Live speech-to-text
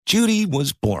Judy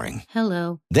was boring.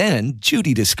 Hello. Then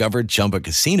Judy discovered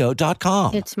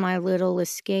ChumbaCasino.com. It's my little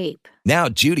escape. Now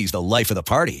Judy's the life of the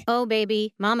party. Oh,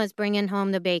 baby, mama's bringing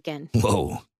home the bacon.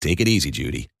 Whoa, take it easy,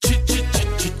 Judy.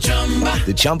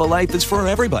 The Chumba life is for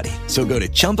everybody. So go to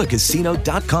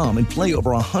ChumbaCasino.com and play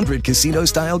over 100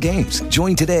 casino-style games.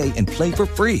 Join today and play for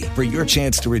free for your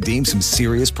chance to redeem some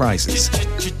serious prizes.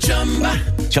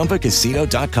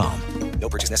 ChumbaCasino.com. No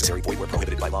purchase necessary. Void where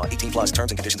prohibited by law. 18 plus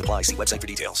terms and conditions apply. See website for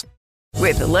details.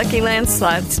 With the Lucky Land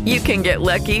Slots, you can get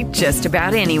lucky just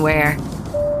about anywhere.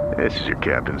 This is your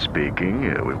captain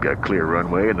speaking. We've got clear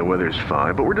runway and the weather's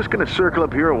fine, but we're just going to circle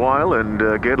up here a while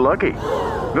and get lucky.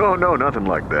 No, nothing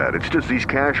like that. It's just these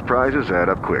cash prizes add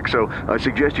up quick. So I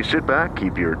suggest you sit back,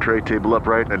 keep your tray table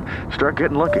upright, and start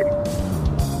getting lucky.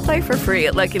 Play for free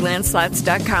at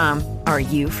LuckyLandSlots.com. Are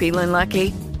you feeling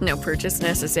lucky? No purchase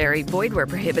necessary. Void where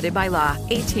prohibited by law.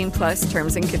 18 plus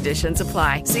terms and conditions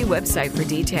apply. See website for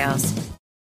details.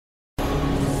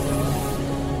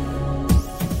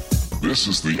 This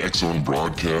is the X-Zone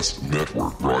Broadcast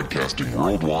Network, broadcasting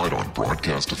worldwide on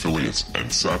broadcast affiliates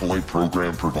and satellite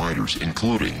program providers,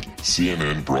 including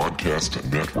CNN Broadcast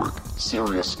Network,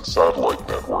 Sirius Satellite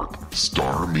Network,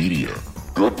 Star Media,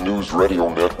 Good News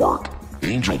Radio Network,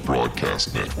 Angel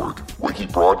Broadcast Network, Wiki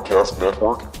Broadcast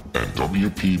Network, and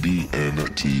WPBN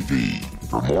TV.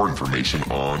 For more information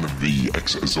on the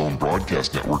X-Zone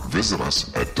Broadcast Network, visit us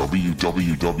at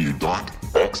www.xzbn.net.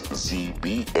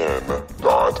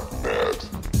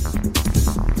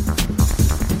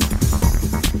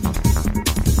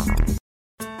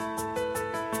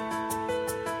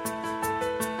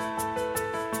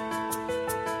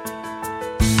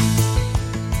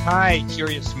 Hi,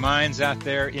 curious minds out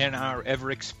there in our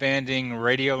ever-expanding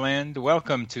radio land.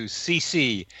 Welcome to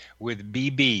CC with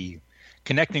BB,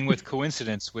 Connecting with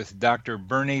Coincidence with Dr.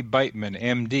 Bernie Beitman,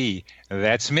 MD.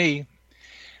 That's me.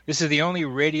 This is the only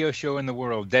radio show in the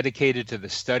world dedicated to the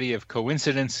study of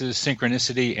coincidences,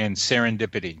 synchronicity, and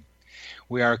serendipity.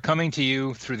 We are coming to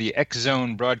you through the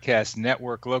X-Zone Broadcast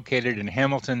Network located in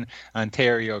Hamilton,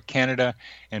 Ontario, Canada,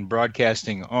 and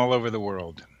broadcasting all over the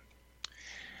world.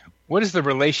 What is the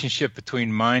relationship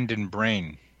between mind and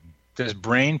brain? Does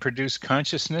brain produce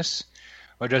consciousness,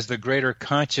 or does the greater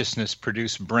consciousness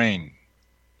produce brain?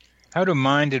 How do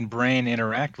mind and brain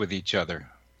interact with each other?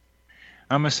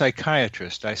 I'm a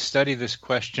psychiatrist. I study this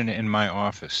question in my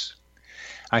office.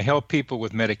 I help people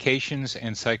with medications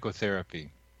and psychotherapy.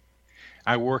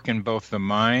 I work in both the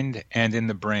mind and in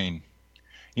the brain.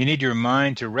 You need your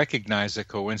mind to recognize a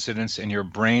coincidence and your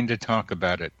brain to talk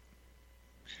about it.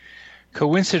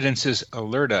 Coincidences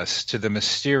alert us to the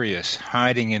mysterious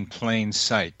hiding in plain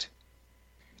sight.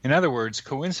 In other words,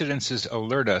 coincidences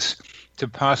alert us to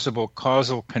possible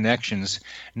causal connections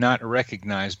not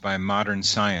recognized by modern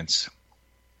science.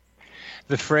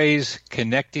 The phrase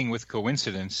 "connecting with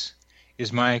coincidence"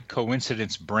 is my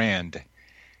coincidence brand.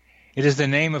 It is the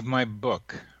name of my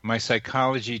book, my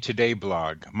Psychology Today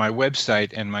blog, my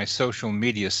website, and my social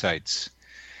media sites.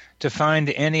 To find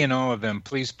any and all of them,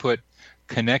 please put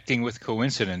 "Connecting with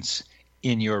Coincidence"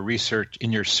 in your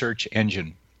search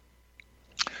engine.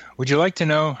 Would you like to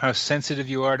know how sensitive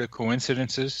you are to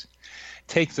coincidences?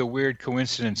 Take the Weird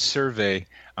Coincidence Survey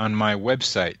on my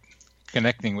website,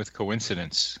 Connecting with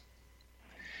Coincidence.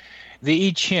 The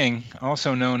I Ching,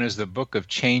 also known as the Book of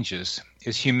Changes,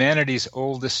 is humanity's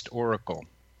oldest oracle.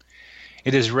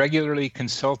 It is regularly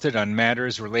consulted on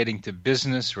matters relating to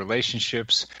business,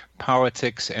 relationships,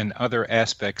 politics, and other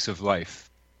aspects of life.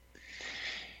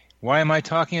 Why am I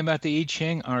talking about the I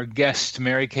Ching? Our guest,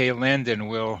 Mary Kay Landon,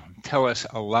 will tell us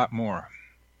a lot more.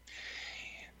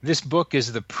 This book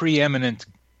is the pre-eminent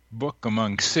book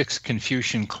among 6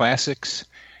 Confucian Classics.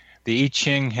 The I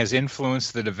Ching has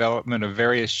influenced the development of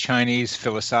various Chinese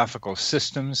philosophical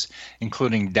systems,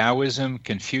 including Taoism,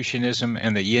 Confucianism,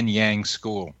 and the Yin-Yang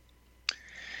School.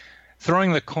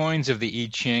 Throwing the coins of the I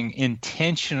Ching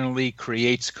intentionally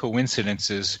creates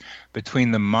coincidences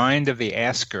between the mind of the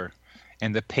asker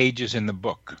and the pages in the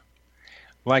book.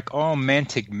 Like all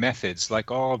mantic methods, like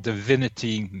all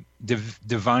divining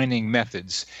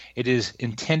methods, it is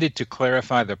intended to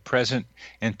clarify the present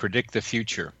and predict the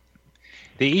future.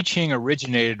 The I Ching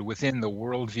originated within the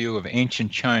worldview of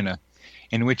ancient China,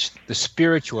 in which the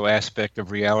spiritual aspect of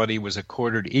reality was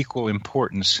accorded equal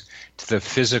importance to the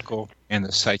physical and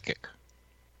the psychic.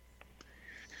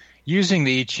 Using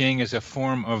the I Ching is a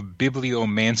form of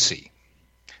bibliomancy,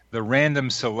 the random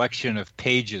selection of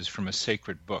pages from a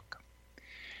sacred book.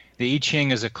 The I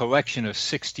Ching is a collection of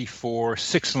 64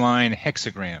 6-line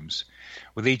hexagrams,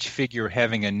 with each figure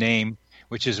having a name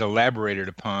which is elaborated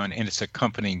upon in its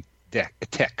accompanying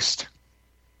text.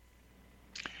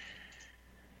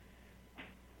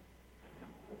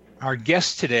 Our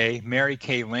guest today, Mary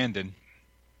Kay Landon,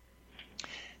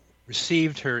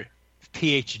 received her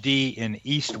PhD in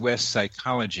East-West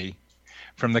Psychology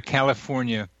from the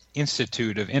California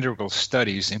Institute of Integral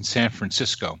Studies in San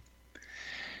Francisco.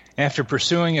 After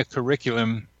pursuing a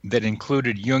curriculum that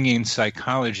included Jungian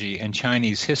psychology and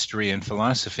Chinese history and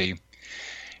philosophy,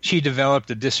 she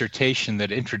developed a dissertation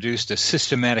that introduced a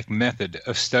systematic method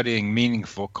of studying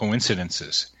meaningful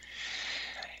coincidences.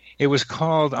 It was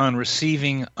called On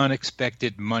Receiving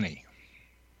Unexpected Money.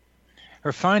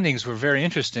 Her findings were very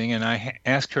interesting, and I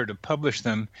asked her to publish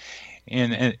them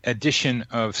in an edition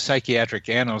of Psychiatric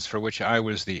Annals, for which I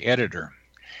was the editor.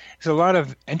 There's a lot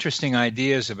of interesting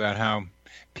ideas about how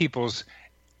people's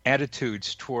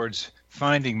attitudes towards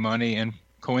finding money and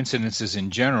coincidences in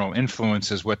general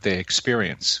influences what they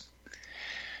experience.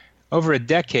 Over a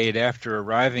decade after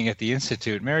arriving at the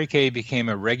Institute, Mary Kay became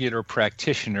a regular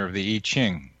practitioner of the I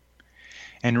Ching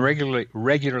and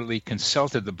regularly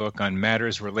consulted the book on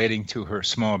matters relating to her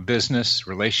small business,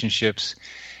 relationships,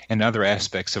 and other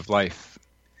aspects of life.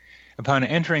 Upon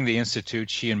entering the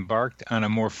Institute, she embarked on a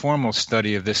more formal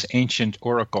study of this ancient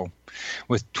oracle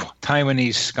with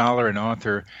Taiwanese scholar and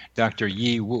author Dr.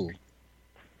 Yi Wu.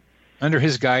 Under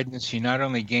his guidance, she not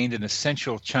only gained an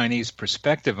essential Chinese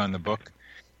perspective on the book,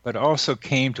 but also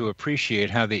came to appreciate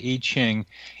how the I Ching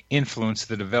influenced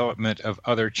the development of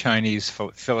other Chinese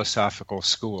philosophical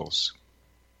schools.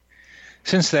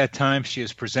 Since that time, she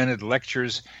has presented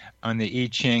lectures on the I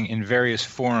Ching in various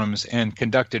forums and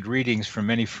conducted readings for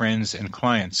many friends and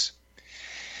clients.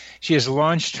 She has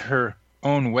launched her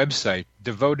own website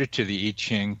devoted to the I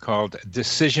Ching called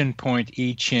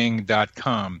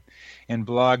decisionpointiching.com and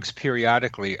blogs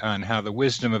periodically on how the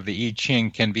wisdom of the I Ching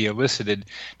can be elicited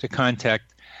to comment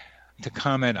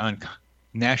on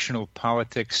national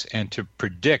politics and to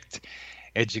predict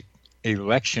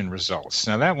election results.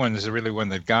 Now, that one is really one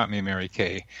that got me, Mary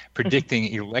Kay, predicting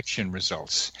election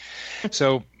results.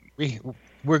 So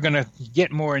we're going to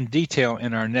get more in detail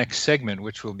in our next segment,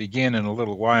 which will begin in a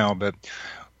little while. But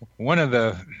one of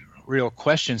the real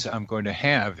questions I'm going to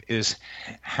have is,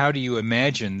 how do you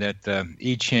imagine that the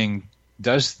I Ching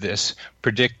does this,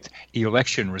 predict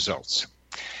election results?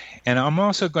 And I'm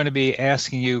also going to be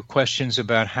asking you questions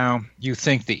about how you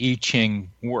think the I Ching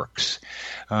works.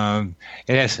 It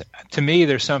has, to me,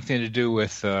 there's something to do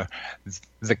with the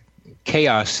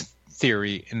chaos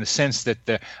theory, in the sense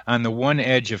that on the one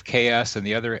edge of chaos and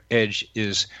the other edge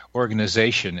is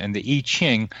organization. And the I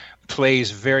Ching plays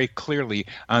very clearly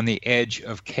on the edge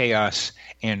of chaos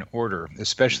and order,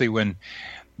 especially when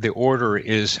the order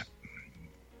is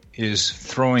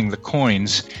throwing the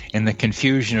coins, and the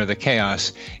confusion or the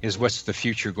chaos is what's the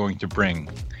future going to bring.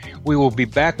 We will be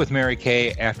back with Mary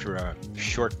Kay after a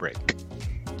short break.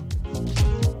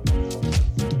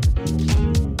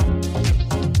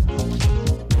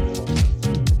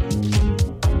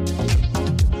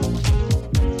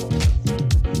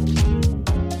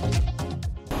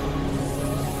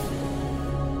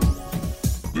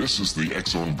 This is the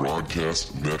X-Zone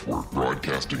Broadcast Network,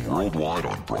 broadcasting worldwide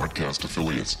on broadcast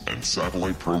affiliates and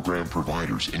satellite program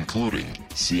providers, including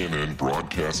CNN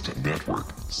Broadcast Network,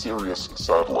 Sirius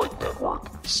Satellite Network,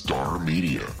 Star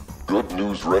Media, Good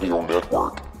News Radio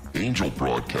Network, Angel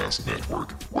Broadcast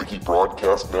Network, Wiki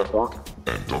Broadcast Network,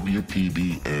 and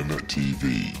WPBN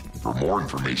TV. For more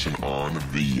information on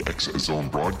the X-Zone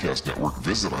Broadcast Network,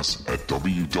 visit us at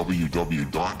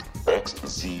www.xzbn.net.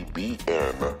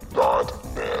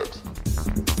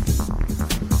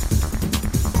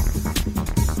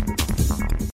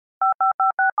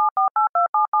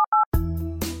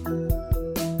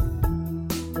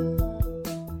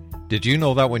 Did you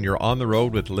know that when you're on the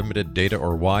road with limited data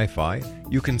or Wi-Fi,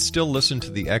 you can still listen to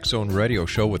the X-Zone Radio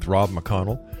Show with Rob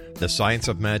McConnell, The Science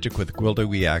of Magic with Gwilda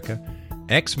Wiyaka,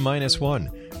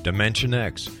 X-1, Dimension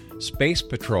X, Space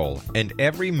Patrol, and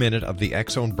every minute of the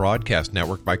X-Zone Broadcast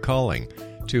Network by calling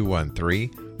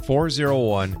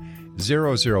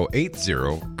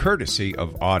 213-401-0080, courtesy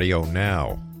of Audio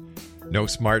Now. No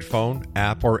smartphone,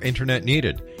 app, or internet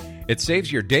needed. It saves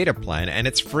your data plan, and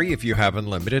it's free if you have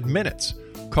unlimited minutes.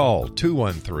 Call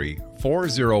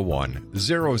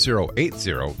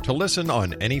 213-401-0080 to listen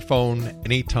on any phone,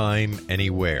 anytime,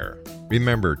 anywhere.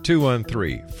 Remember,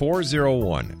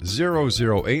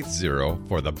 213-401-0080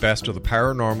 for the best of the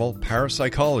paranormal,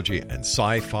 parapsychology, and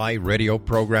sci-fi radio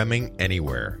programming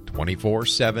anywhere,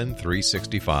 24/7,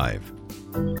 365.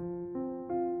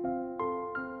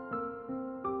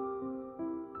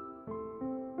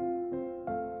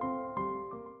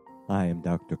 I am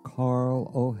Dr.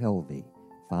 Carl O'Helvey,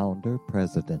 founder,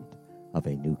 president of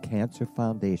a new cancer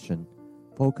foundation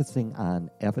focusing on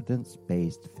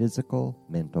evidence-based physical,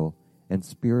 mental, and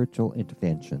spiritual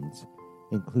interventions,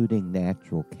 including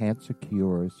natural cancer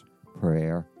cures,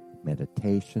 prayer,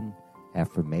 meditation,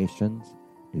 affirmations,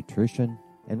 nutrition,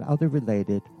 and other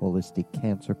related holistic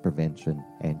cancer prevention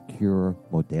and cure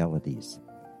modalities.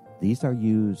 These are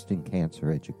used in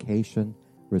cancer education,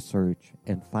 research,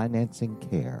 and financing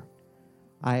care.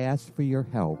 I ask for your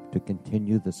help to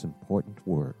continue this important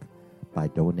work by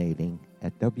donating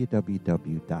at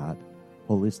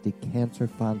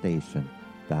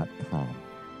www.holisticcancerfoundation.com.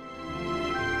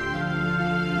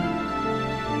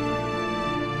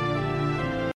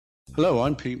 Hello,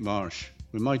 I'm Pete Marsh.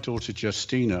 With my daughter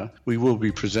Justina, we will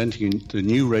be presenting the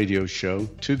new radio show,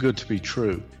 Too Good to Be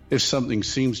True. If something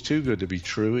seems too good to be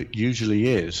true, it usually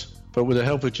is. But with the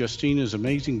help of Justina's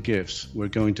amazing gifts, we're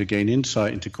going to gain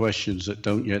insight into questions that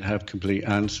don't yet have complete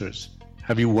answers.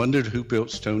 Have you wondered who built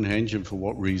Stonehenge and for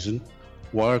what reason?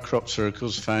 Why are crop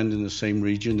circles found in the same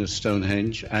region as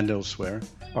Stonehenge and elsewhere?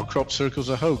 Are crop circles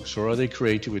a hoax, or are they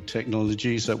created with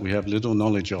technologies that we have little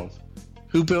knowledge of?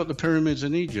 Who built the pyramids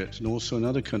in Egypt and also in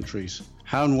other countries?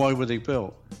 How and why were they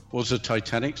built? Was the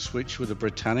Titanic switched with the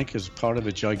Britannic as part of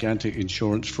a gigantic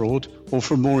insurance fraud, or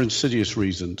for more insidious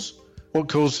reasons? What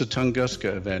caused the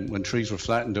Tunguska event when trees were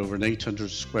flattened over an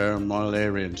 800 square mile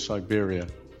area in Siberia?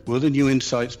 Will the new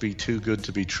insights be too good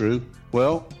to be true?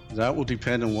 Well, that will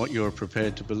depend on what you are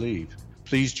prepared to believe.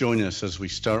 Please join us as we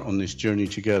start on this journey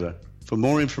together. For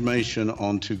more information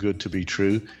on Too Good to Be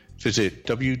True, visit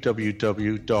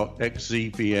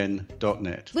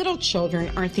www.xzbn.net. Little children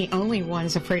aren't the only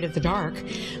ones afraid of the dark.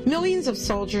 Millions of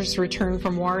soldiers return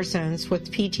from war zones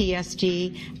with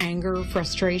PTSD, anger,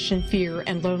 frustration, fear,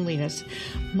 and loneliness,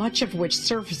 much of which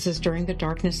surfaces during the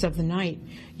darkness of the night.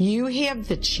 You have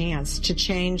the chance to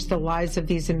change the lives of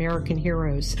these American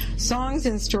heroes. Songs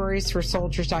and Stories for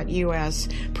Soldiers.us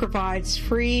provides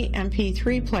free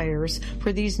MP3 players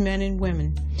for these men and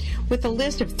women. With a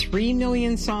list of 3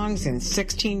 million songs in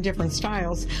 16 different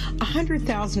styles,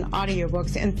 100,000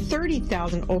 audiobooks, and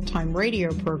 30,000 old-time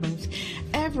radio programs,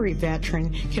 every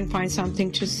veteran can find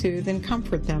something to soothe and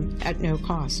comfort them at no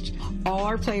cost. All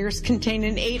our players contain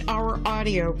an 8-hour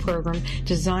audio program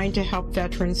designed to help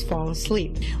veterans fall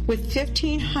asleep. With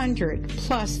 1,500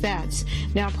 plus vets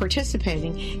now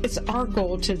participating, it's our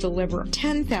goal to deliver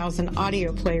 10,000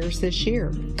 audio players this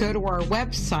year. Go to our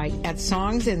website at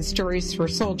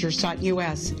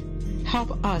songsandstoriesforsoldiers.us.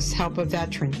 Help us help a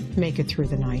veteran make it through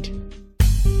the night.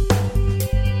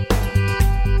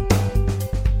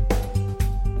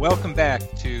 Welcome back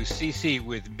to CC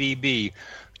with BB,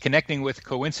 Connecting with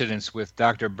Coincidence with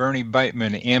Dr. Bernie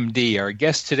Beitman, MD. Our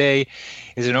guest today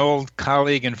is an old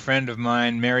colleague and friend of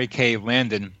mine, Mary Kay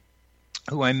Landon,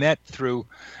 who I met through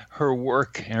her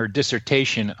work and her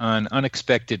dissertation on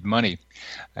unexpected money.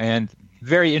 And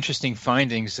very interesting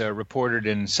findings reported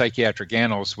in Psychiatric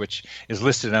Annals, which is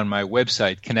listed on my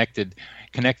website,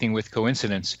 Connecting with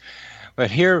Coincidence. But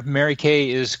here, Mary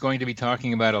Kay is going to be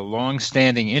talking about a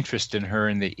long-standing interest in her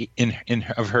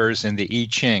of hers in the I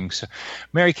Ching. So,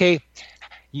 Mary Kay,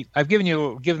 I've given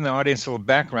the audience a little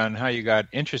background on how you got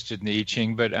interested in the I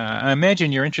Ching, but I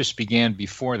imagine your interest began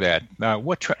before that.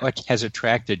 What has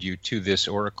attracted you to this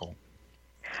oracle?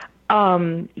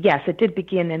 Yes, it did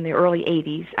begin in the early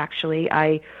 80s, actually.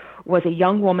 I was a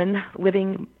young woman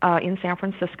living in San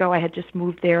Francisco. I had just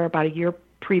moved there about a year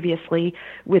previously.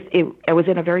 I was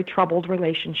in a very troubled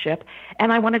relationship,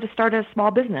 and I wanted to start a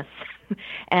small business.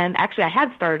 And actually, I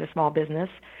had started a small business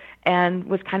and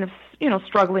was kind of,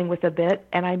 struggling with a bit.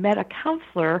 And I met a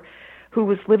counselor who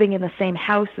was living in the same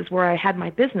house as where I had my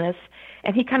business,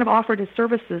 and he kind of offered his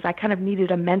services. I kind of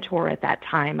needed a mentor at that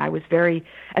time. I was very,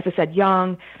 as I said,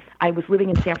 young. I was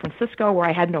living in San Francisco where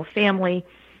I had no family.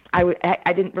 I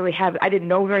didn't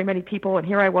know very many people, and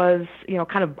here I was,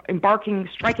 kind of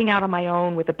striking out on my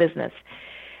own with a business.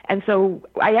 And so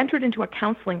I entered into a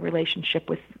counseling relationship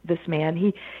with this man.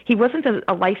 He wasn't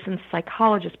a licensed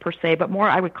psychologist per se, but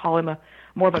I would call him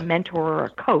more of a mentor or a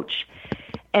coach.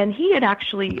 And he had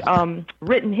actually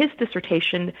written his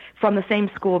dissertation from the same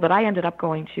school that I ended up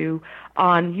going to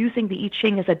on using the I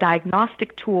Ching as a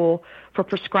diagnostic tool for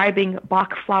prescribing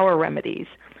Bach flower remedies.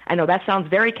 I know that sounds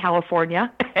very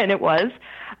California, and it was,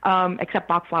 except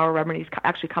Bach flower remedies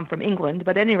actually come from England.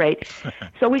 But at any rate,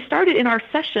 so we started in our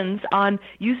sessions on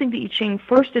using the I Ching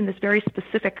first in this very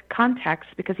specific context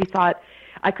because he thought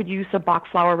I could use some Bach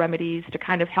flower remedies to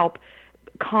kind of help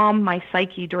calm my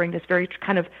psyche during this very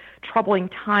kind of troubling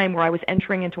time where I was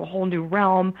entering into a whole new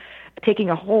realm, taking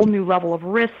a whole new level of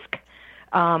risk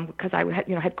because I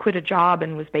had quit a job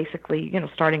and was basically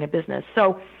starting a business.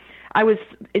 So I was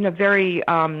in a very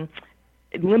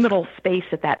liminal space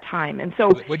at that time. And so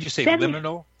what did you say,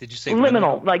 liminal? Did you say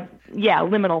liminal?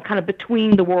 Liminal, kind of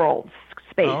between the worlds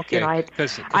space. Oh, okay. I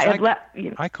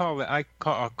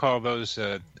call those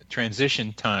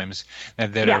transition times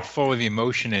that are full of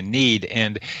emotion and need,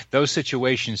 and those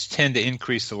situations tend to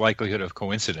increase the likelihood of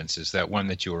coincidences. That one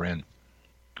that you were in.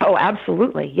 Oh,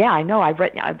 absolutely. Yeah, I know.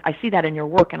 I see that in your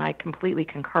work, and I completely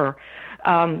concur.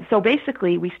 So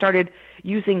basically, we started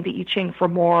using the I Ching for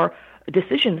more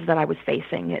decisions that I was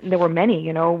facing. And there were many,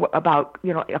 about,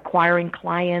 acquiring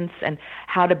clients and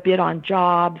how to bid on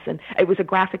jobs. And it was a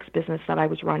graphics business that I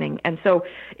was running. And so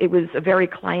it was a very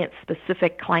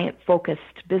client-specific,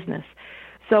 client-focused business.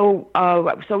 So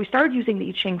we started using the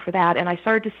I Ching for that, and I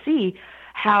started to see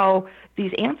how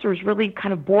these answers really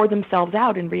kind of bore themselves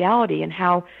out in reality, and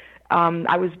how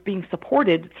I was being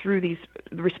supported through these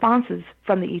responses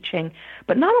from the I Ching.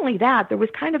 But not only that, there was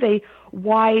kind of a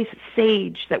wise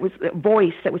sage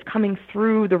voice that was coming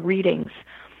through the readings,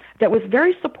 that was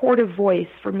very supportive voice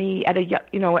for me as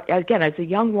a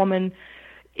young woman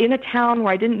in a town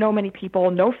where I didn't know many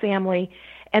people, no family,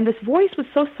 and this voice was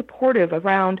so supportive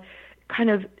around kind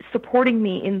of supporting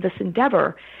me in this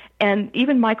endeavor. And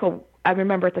even Michael, I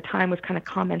remember at the time, was kind of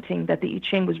commenting that the I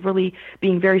Ching was really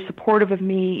being very supportive of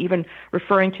me, even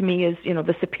referring to me as,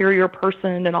 the superior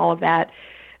person and all of that.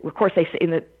 Of course, they say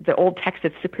in the old text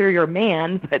it's superior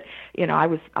man, but, I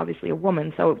was obviously a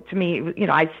woman. So to me,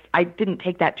 I didn't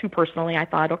take that too personally. I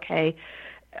thought, okay,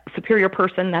 superior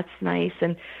person, that's nice.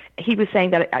 And he was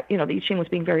saying that, the I Ching was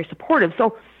being very supportive.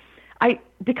 So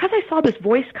because I saw this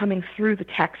voice coming through the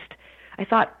text, I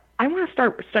thought, I want to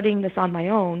start studying this on my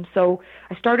own. So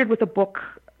I started with a book,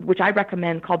 which I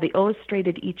recommend, called The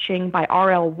Illustrated I Ching by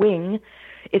R.L. Wing.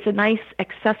 It's a nice,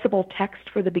 accessible text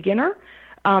for the beginner.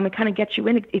 It kind of gets you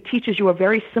in. It teaches you a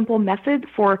very simple method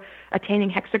for attaining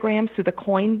hexagrams through the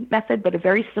coin method, but a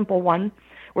very simple one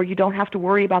where you don't have to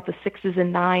worry about the 6s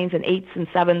and 9s and 8s and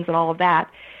 7s and all of that.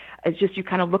 It's just you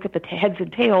kind of look at the heads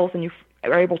and tails, and you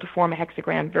are able to form a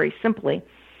hexagram very simply.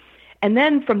 And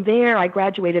then from there, I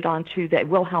graduated onto the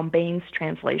Wilhelm Bain's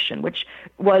translation, which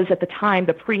was at the time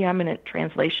the pre-eminent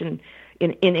translation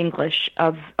in English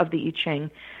of the I Ching,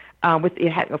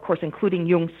 of course, including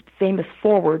Jung's famous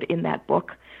foreword in that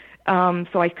book.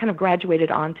 So I kind of graduated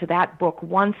onto that book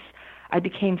once I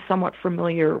became somewhat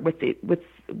familiar with the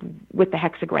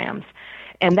hexagrams.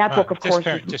 And that book, of course,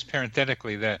 just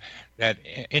parenthetically, that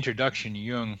introduction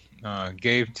Jung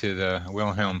gave to the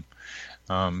Wilhelm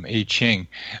I Ching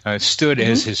stood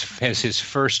as his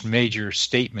first major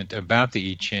statement about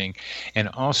the I Ching, and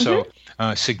also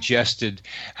suggested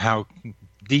how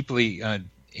deeply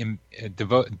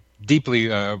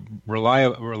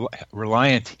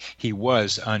reliant he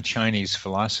was on Chinese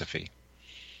philosophy.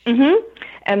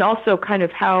 And also kind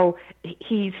of how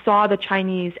he saw the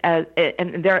Chinese as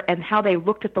and how they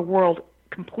looked at the world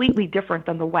completely different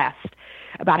than the West,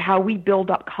 about how we build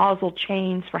up causal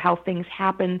chains for how things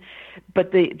happen,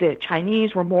 but the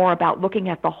Chinese were more about looking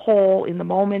at the whole in the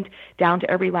moment, down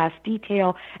to every last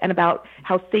detail, and about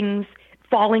how things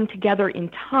falling together in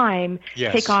time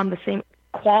take on the same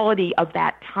quality of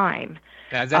that time.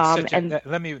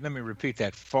 Let me repeat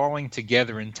that. Falling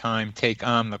together in time take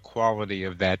on the quality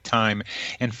of that time.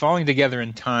 And falling together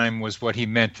in time was what he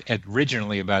meant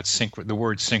originally about the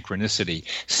word synchronicity,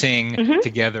 sing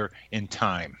together in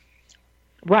time.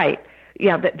 Right.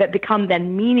 Yeah, that become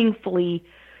then meaningfully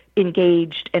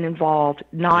engaged and involved,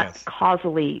 not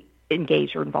causally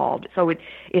engaged or involved. So it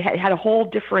had a whole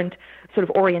different sort of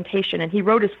orientation. And he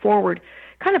wrote his foreword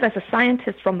kind of as a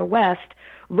scientist from the West,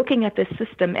 looking at this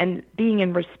system and being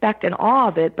in respect and awe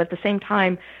of it, but at the same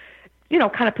time,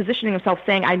 kind of positioning himself,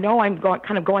 saying, I know I'm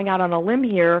going out on a limb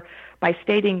here by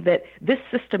stating that this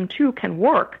system too can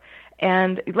work,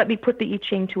 and let me put the I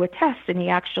Ching to a test. And he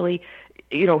actually,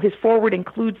 his foreword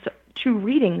includes 2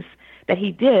 readings that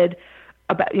he did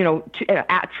about,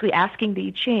 actually asking the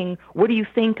I Ching, what do you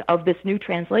think of this new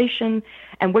translation,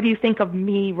 and what do you think of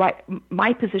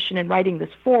my position in writing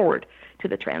this foreword to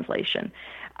the translation?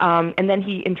 And then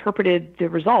he interpreted the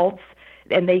results,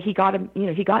 and he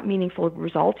got meaningful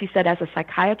results. He said, as a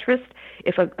psychiatrist,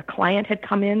 if a client had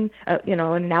come in, an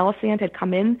analysand had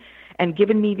come in and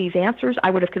given me these answers, I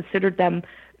would have considered them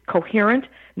coherent,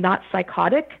 not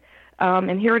psychotic.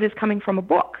 And here it is coming from a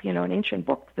book, an ancient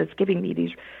book that's giving me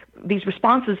these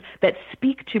responses that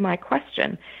speak to my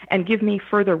question and give me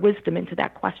further wisdom into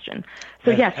that question.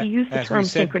 So yes, he used the term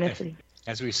synchronicity.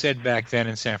 As we said back then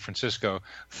in San Francisco,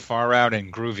 far out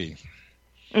and groovy.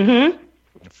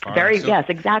 Yes,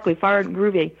 exactly, far out and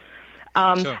groovy.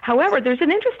 However, there's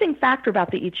an interesting factor about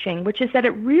the I Ching, which is that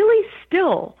it really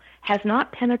still has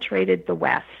not penetrated the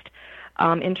West.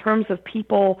 in terms of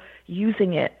people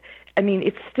using it. I mean,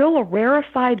 it's still a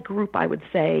rarefied group, I would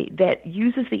say, that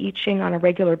uses the I Ching on a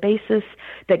regular basis,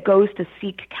 that goes to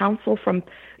seek counsel from,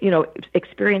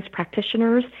 experienced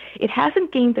practitioners. It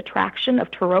hasn't gained the traction of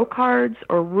tarot cards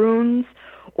or runes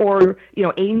or,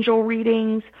 angel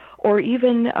readings or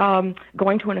even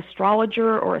going to an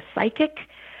astrologer or a psychic.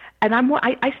 And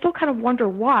I still kind of wonder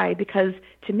why, because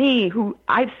to me, who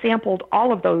I've sampled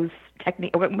all of those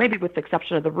techniques, maybe with the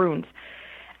exception of the runes,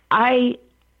 the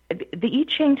I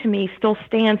Ching to me still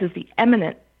stands as the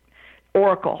eminent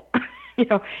oracle,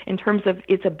 in terms of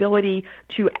its ability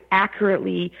to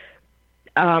accurately,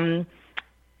 again,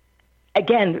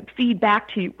 feed back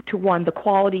to one, the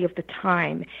quality of the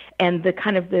time and the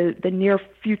kind of the near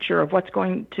future of what's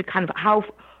going to kind of how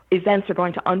events are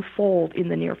going to unfold in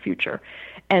the near future.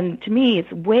 And to me,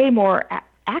 it's way more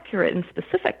accurate and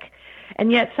specific.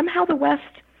 And yet somehow the West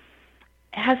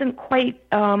hasn't quite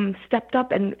stepped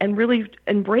up and really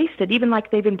embraced it, even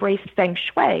like they've embraced Feng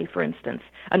Shui, for instance,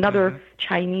 another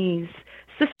Chinese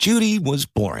system. Judy was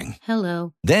boring.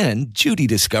 Hello. Then Judy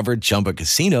discovered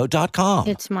ChumbaCasino.com.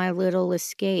 It's my little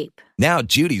escape. Now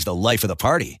Judy's the life of the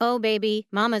party. Oh, baby,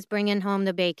 mama's bringing home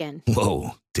the bacon.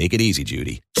 Whoa, take it easy,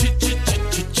 Judy.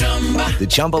 The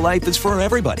Chumba life is for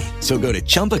everybody. So go to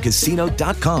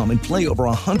ChumbaCasino.com and play over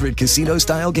 100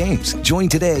 casino-style games. Join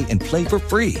today and play for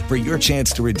free for your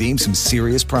chance to redeem some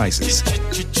serious prizes.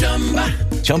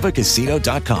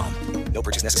 ChumbaCasino.com. No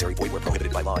purchase necessary. Void where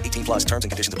prohibited by law. 18+ terms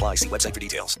and conditions apply. See website for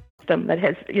details. That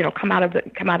has come out of the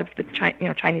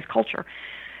Chinese culture.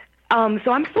 So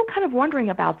I'm still kind of wondering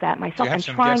about that myself. I'm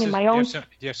trying in my own. Do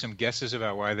you have some guesses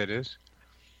about why that is?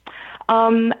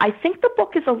 I think the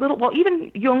book is a little, well,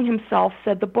 even Jung himself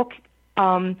said the book,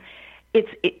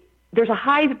 there's a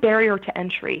high barrier to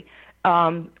entry.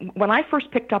 When I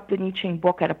first picked up the I Ching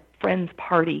book at a friend's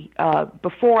party,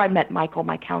 before I met Michael,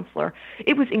 my counselor,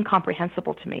 it was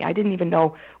incomprehensible to me. I didn't even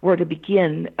know where to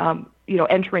begin,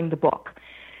 entering the book.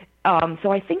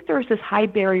 So I think there's this high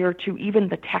barrier to even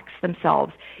the texts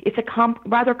themselves. It's a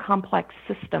rather complex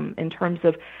system in terms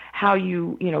of how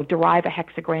you derive a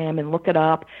hexagram and look it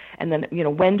up, and then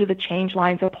when do the change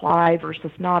lines apply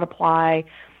versus not apply,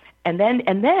 and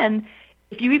then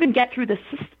if you even get through the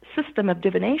system of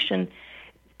divination,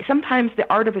 sometimes the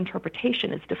art of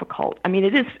interpretation is difficult. I mean,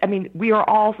 it is. I mean, we are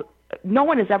all. No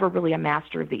one is ever really a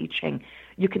master of the I Ching.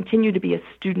 You continue to be a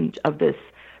student of this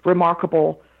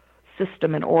remarkable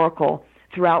system and oracle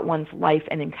throughout one's life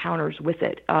and encounters with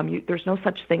it. There's no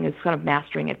such thing as kind of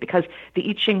mastering it, because the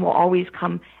I Ching will always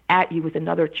come at you with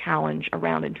another challenge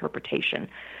around interpretation.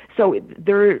 So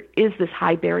there is this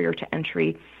high barrier to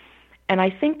entry, and I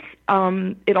think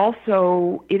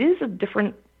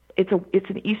it's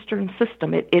an Eastern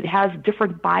system. It has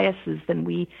different biases than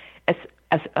we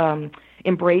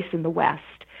embrace in the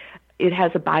West. It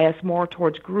has a bias more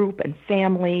towards group and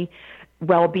family,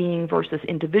 well-being versus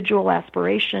individual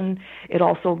aspiration. It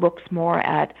also looks more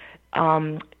at,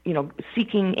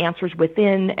 seeking answers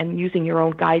within and using your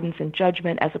own guidance and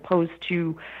judgment, as opposed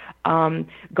to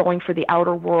going for the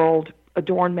outer world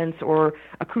adornments or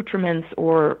accoutrements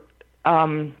or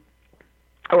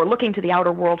looking to the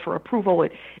outer world for approval.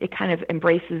 It kind of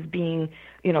embraces being,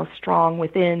 strong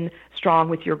within, strong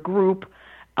with your group.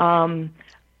 So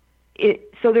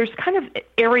there's kind of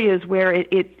areas where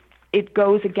it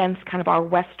goes against kind of our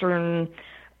Western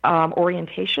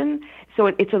orientation. So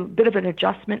it's a bit of an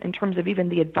adjustment in terms of even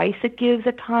the advice it gives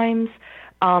at times.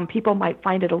 People might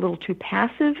find it a little too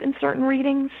passive in certain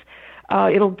readings.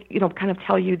 It'll, kind of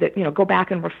tell you that, go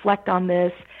back and reflect on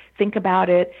this, think about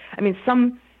it. I mean,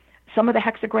 some of the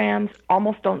hexagrams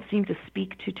almost don't seem to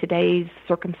speak to today's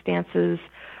circumstances,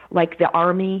 like the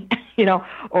army,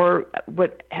 or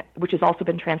which has also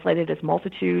been translated as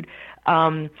multitude.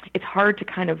 It's hard to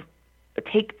kind of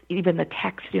take even the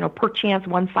text, perchance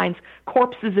one finds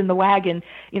corpses in the wagon.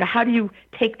 How do you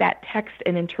take that text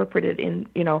and interpret it in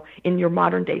your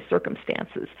modern day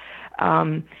circumstances?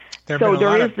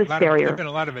 There is this barrier. There have been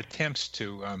a lot of attempts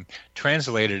to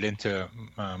translate it into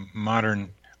modern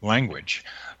language.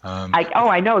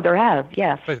 I know there have,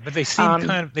 yes. But they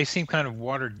seem kind of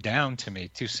watered down to me,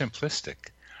 too simplistic.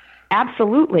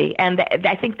 Absolutely, and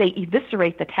I think they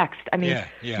eviscerate the text. I mean,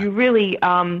 you really,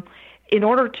 in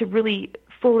order to really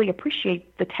fully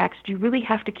appreciate the text, you really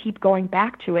have to keep going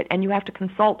back to it, and you have to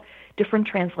consult different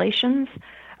translations.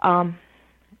 I'm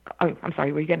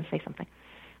sorry, were you going to say something?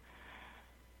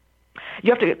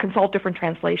 You have to consult different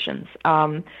translations.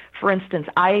 For instance,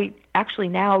 I actually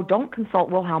now don't consult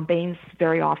Wilhelm Baines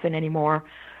very often anymore.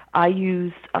 I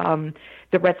use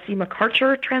the Retzi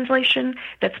McArcher translation.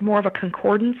 That's more of a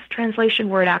concordance translation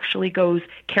where it actually goes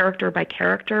character by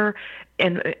character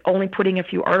and only putting a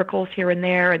few articles here and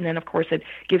there, and then of course it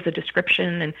gives a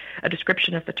description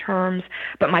of the terms.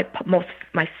 But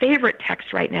my favorite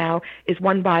text right now is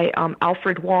one by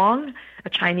Alfred Wong, a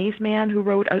Chinese man who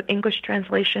wrote an English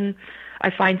translation. I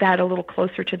find that a little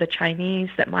closer to the Chinese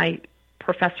that my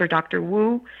professor, Dr.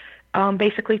 Wu,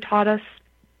 basically taught us.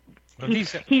 Well,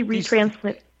 he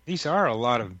retranslated. These are a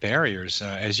lot of barriers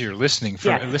as you're listening.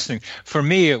 Yes. For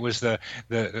me, it was the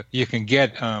you can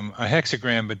get a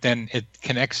hexagram, but then it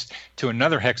connects to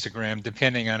another hexagram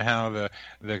depending on how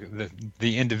the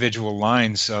individual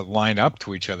lines line up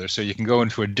to each other. So you can go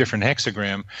into a different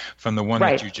hexagram from the one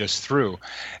that you just threw,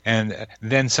 and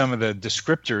then some of the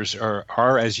descriptors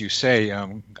are as you say,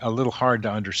 a little hard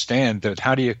to understand. That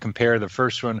how do you compare the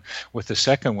first one with the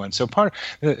second one? So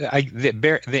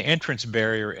the entrance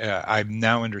barrier I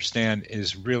now understand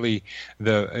is really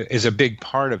is a big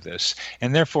part of this,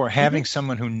 and therefore having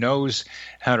someone who knows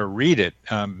how to read it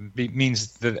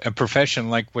means that a profession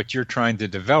like what you're trying to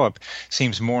develop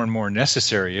seems more and more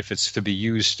necessary if it's to be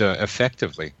used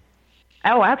effectively.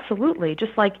 Oh, absolutely.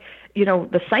 Just like,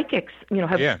 the psychics,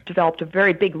 have developed a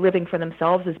very big living for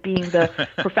themselves as being the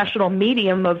professional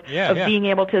medium of being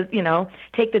able to,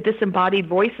 take the disembodied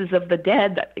voices of the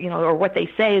dead, or what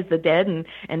they say is the dead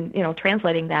and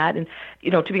translating that. And,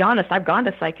 to be honest, I've gone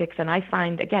to psychics and I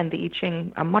find, again, the I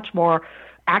Ching a much more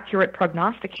accurate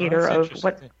prognosticator of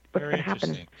what's going to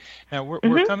happen. Now we're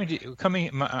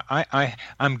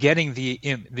I'm getting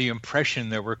the impression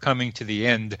that we're coming to the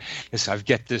end. I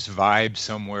get this vibe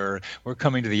somewhere. We're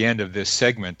coming to the end of this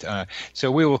segment.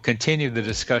 So we will continue the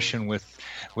discussion with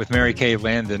Mary Kay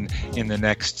Landon in the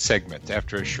next segment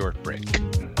after a short break.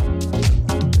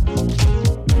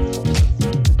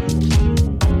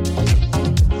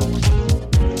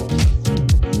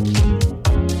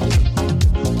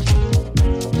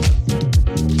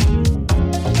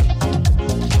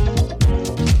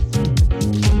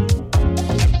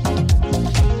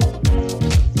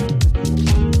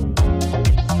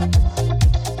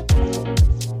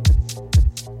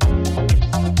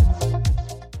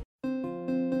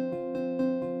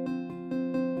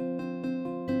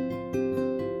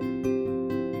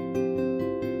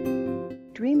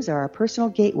 Dreams are our personal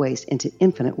gateways into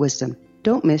infinite wisdom.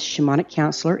 Don't miss shamanic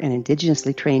counselor and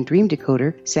indigenously trained dream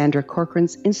decoder Sandra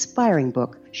Corcoran's inspiring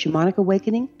book, Shamanic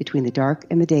Awakening Between the Dark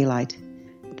and the Daylight.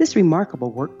 This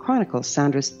remarkable work chronicles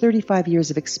Sandra's 35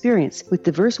 years of experience with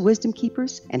diverse wisdom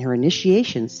keepers and her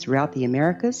initiations throughout the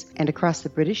Americas and across the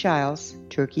British Isles,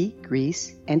 Turkey,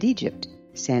 Greece, and Egypt.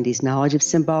 Sandy's knowledge of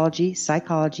symbology,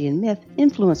 psychology, and myth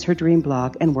influence her dream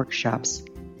blog and workshops.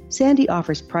 Sandy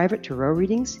offers private tarot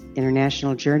readings,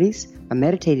 international journeys, a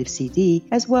meditative CD,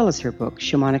 as well as her book,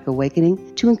 Shamanic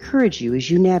Awakening, to encourage you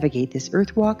as you navigate this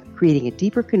earth walk, creating a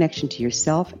deeper connection to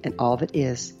yourself and all that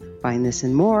is. Find this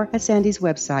and more at Sandy's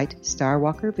website,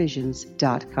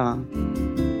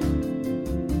 starwalkervisions.com.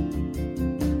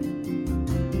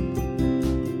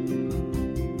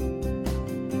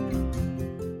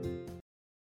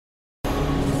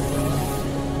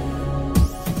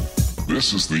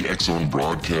 This is the X-Zone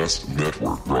Broadcast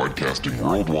Network, broadcasting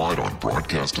worldwide on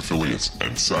broadcast affiliates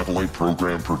and satellite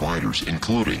program providers,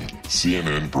 including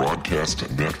CNN Broadcast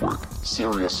Network,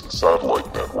 Sirius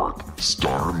Satellite Network,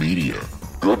 Star Media,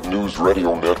 Good News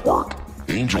Radio Network,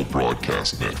 Angel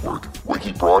Broadcast Network,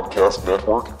 Wiki Broadcast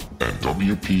Network, and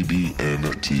WPBN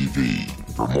TV.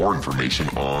 For more information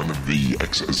on the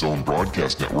X-Zone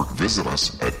Broadcast Network, visit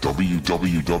us at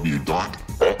www.xzbn.net.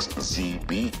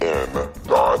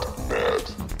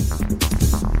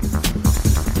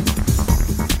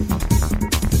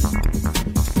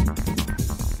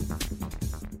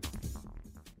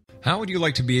 How would you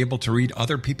like to be able to read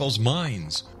other people's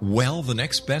minds? Well, the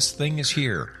next best thing is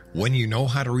here. When you know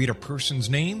how to read a person's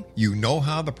name, you know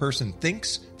how the person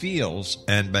thinks, feels,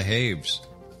 and behaves.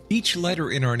 Each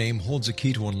letter in our name holds a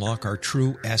key to unlock our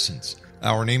true essence.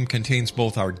 Our name contains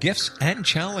both our gifts and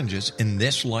challenges in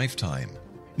this lifetime.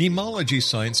 Mnemology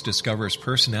science discovers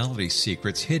personality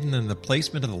secrets hidden in the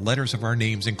placement of the letters of our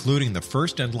names, including the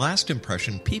first and last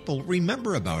impression people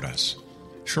remember about us.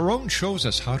 Sharon shows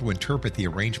us how to interpret the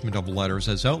arrangement of letters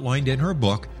as outlined in her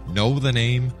book, Know the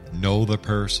Name, Know the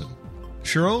Person.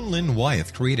 Sharon Lynn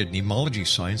Wyeth created mnemology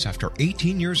science after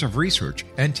 18 years of research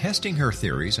and testing her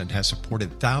theories, and has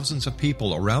supported thousands of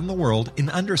people around the world in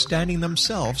understanding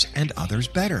themselves and others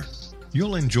better.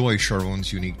 You'll enjoy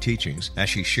Sharon's unique teachings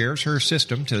as she shares her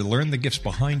system to learn the gifts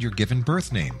behind your given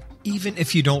birth name. Even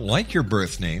if you don't like your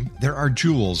birth name, there are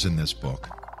jewels in this book.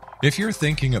 If you're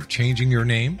thinking of changing your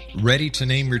name, ready to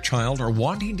name your child, or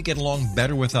wanting to get along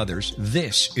better with others,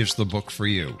 this is the book for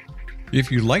you.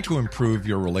 If you'd like to improve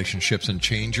your relationships and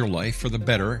change your life for the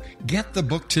better, get the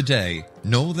book today,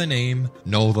 Know the Name,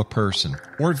 Know the Person,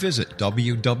 or visit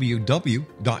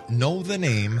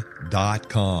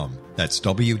www.knowthename.com. That's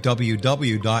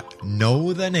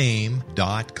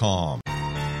www.knowthename.com.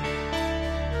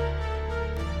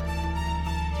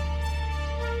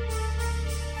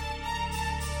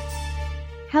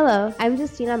 Hello, I'm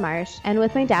Justina Marsh, and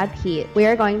with my dad Pete, we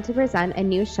are going to present a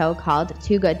new show called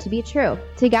Too Good to Be True.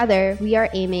 Together, we are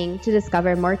aiming to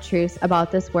discover more truths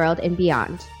about this world and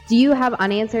beyond. Do you have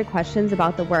unanswered questions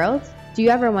about the world? Do you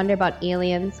ever wonder about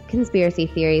aliens, conspiracy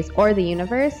theories, or the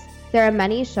universe? There are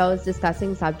many shows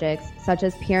discussing subjects such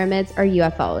as pyramids or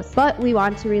UFOs, but we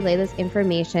want to relay this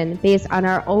information based on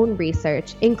our own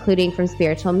research, including from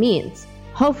spiritual means.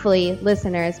 Hopefully,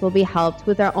 listeners will be helped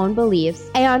with their own beliefs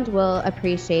and will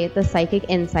appreciate the psychic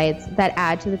insights that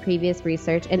add to the previous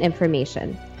research and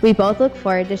information. We both look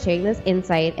forward to sharing this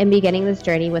insight and beginning this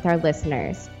journey with our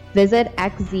listeners. Visit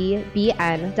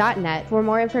xzbn.net for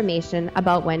more information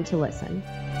about when to listen.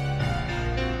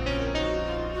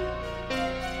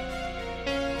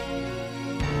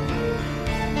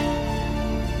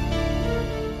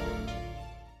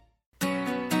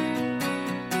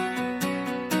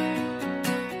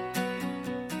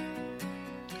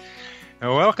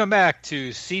 Welcome back to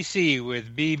CC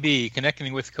with BB,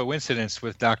 Connecting with Coincidence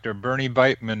with Dr. Bernie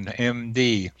Beitman,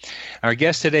 MD. Our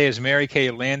guest today is Mary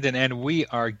Kay Landon, and we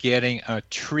are getting a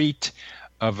treat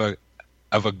of a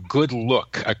good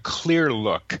look, a clear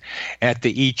look at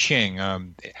the I Ching.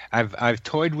 I've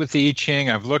toyed with the I Ching.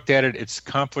 I've looked at it. It's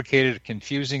complicated,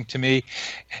 confusing to me,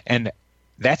 and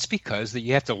that's because that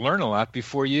you have to learn a lot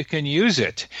before you can use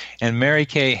it. And Mary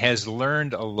Kay has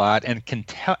learned a lot and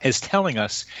is telling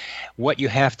us what you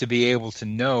have to be able to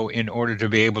know in order to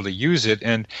be able to use it.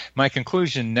 And my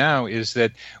conclusion now is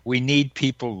that we need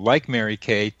people like Mary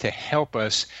Kay to help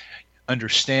us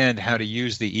understand how to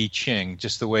use the I Ching,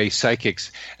 just the way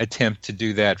psychics attempt to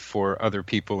do that for other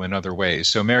people in other ways.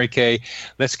 So, Mary Kay,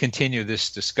 let's continue this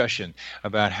discussion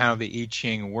about how the I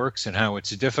Ching works and how it's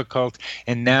difficult.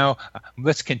 And now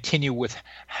let's continue with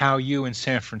how you in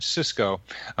San Francisco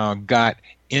got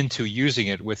into using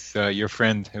it with your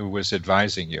friend who was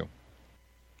advising you.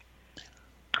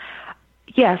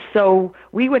 Yes, so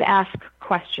we would ask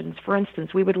questions. For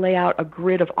instance, we would lay out a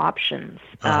grid of options.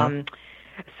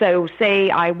 So say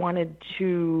I wanted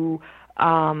to,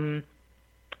 I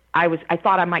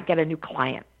thought I might get a new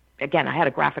client. Again, I had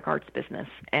a graphic arts business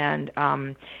and,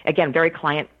 again, very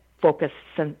client-focused,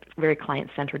 very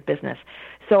client-centered business.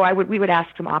 So we would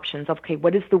ask some options of, okay,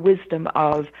 what is the wisdom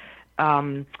of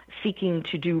seeking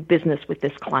to do business with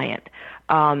this client?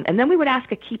 And then we would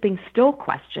ask a keeping still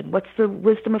question. What's the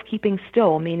wisdom of keeping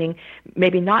still, meaning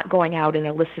maybe not going out and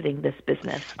eliciting this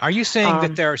business? Are you saying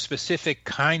that there are specific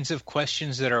kinds of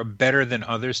questions that are better than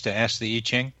others to ask the I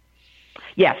Ching?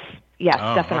 Yes,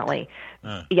 definitely.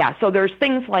 Okay. Yeah, so there's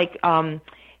things like,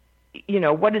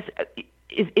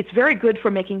 it's very good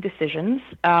for making decisions.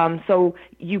 So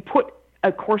you put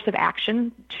a course of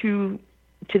action to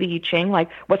the I Ching, like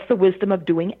what's the wisdom of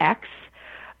doing X?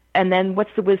 And then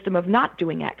what's the wisdom of not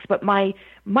doing X? But my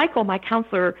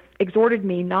counselor, exhorted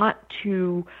me not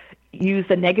to use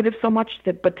the negative so much,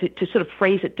 but to sort of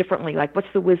phrase it differently, like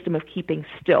what's the wisdom of keeping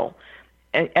still,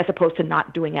 as opposed to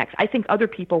not doing X. I think other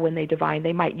people, when they divine,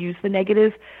 they might use the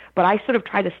negative, but I sort of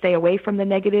try to stay away from the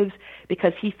negatives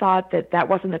because he thought that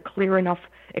wasn't a clear enough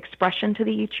expression to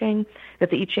the I Ching, that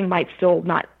the I Ching might still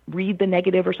not read the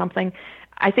negative or something.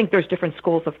 I think there's different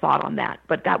schools of thought on that,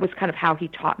 but that was kind of how he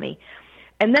taught me.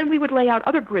 And then we would lay out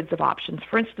other grids of options.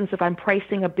 For instance, if I'm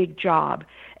pricing a big job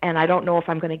and I don't know if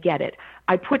I'm going to get it,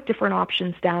 I put different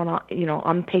options down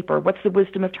on paper. What's the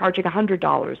wisdom of charging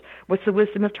 $100? What's the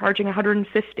wisdom of charging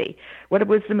 $150? What the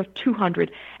wisdom of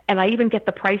 $200? And I even get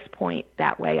the price point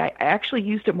that way. I actually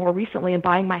used it more recently in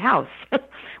buying my house,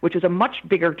 which is a much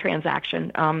bigger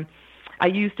transaction. I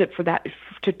used it for that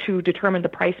to determine the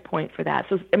price point for that.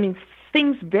 So, I mean,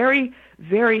 things very,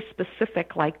 very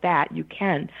specific like that you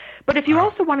can. But if you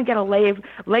also want to get a lay of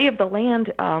the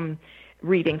land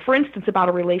reading, for instance, about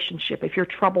a relationship, if you're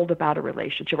troubled about a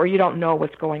relationship or you don't know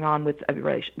what's going on with a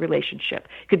relationship,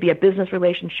 it could be a business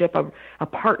relationship, a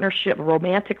partnership, a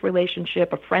romantic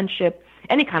relationship, a friendship,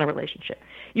 any kind of relationship.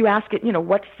 You ask it,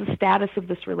 what's the status of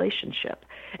this relationship?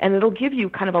 And it'll give you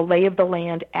kind of a lay of the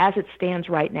land as it stands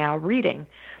right now reading.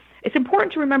 It's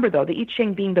important to remember, though, the I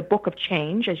Ching being the book of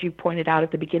change, as you pointed out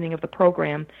at the beginning of the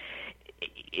program,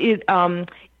 it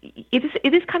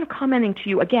is kind of commenting to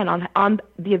you, again, on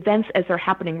the events as they're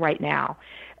happening right now.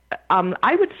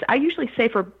 I usually say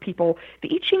for people,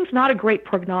 the I Ching's not a great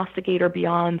prognosticator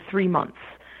beyond 3 months.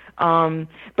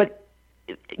 But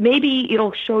maybe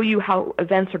it'll show you how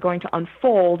events are going to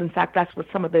unfold. In fact, that's what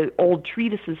some of the old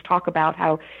treatises talk about,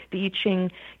 how the I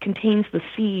Ching contains the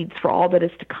seeds for all that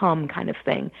is to come, kind of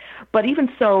thing. But even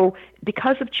so,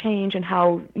 because of change and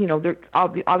how,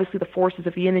 obviously the forces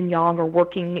of yin and yang are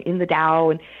working in the Tao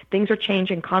and things are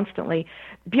changing constantly,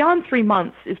 beyond 3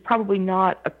 months is probably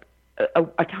not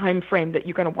a time frame that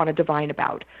you're going to want to divine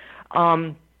about.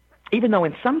 Even though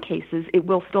in some cases it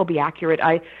will still be accurate.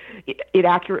 It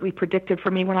accurately predicted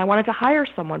for me when I wanted to hire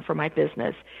someone for my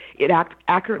business. It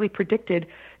accurately predicted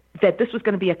that this was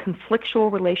going to be a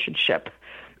conflictual relationship.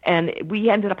 And we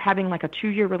ended up having like a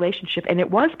 2-year relationship, and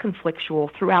it was conflictual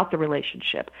throughout the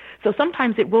relationship. So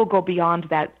sometimes it will go beyond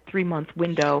that 3-month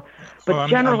window, but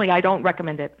generally I don't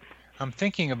recommend it. I'm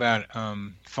thinking about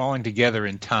falling together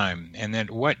in time, and that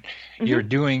what you're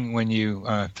doing when you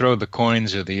throw the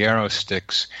coins or the arrow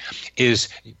sticks is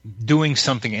doing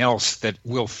something else that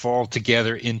will fall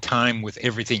together in time with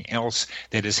everything else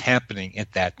that is happening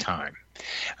at that time.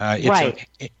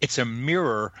 It's a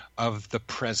mirror of the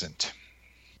present.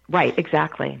 Right,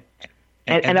 exactly.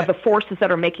 And of the forces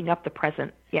that are making up the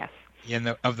present, yes.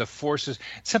 Of the forces,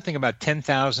 something about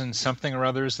 10,000 something or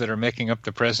others that are making up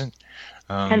the present.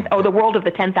 The world of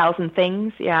the 10,000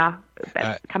 things, yeah.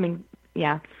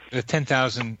 The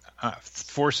 10,000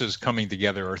 forces coming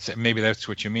together, or maybe that's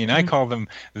what you mean. I call them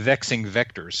vexing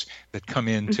vectors that come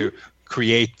in to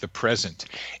create the present.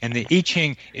 And the I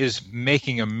Ching is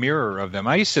making a mirror of them.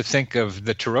 I used to think of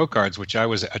the tarot cards, which I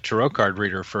was a tarot card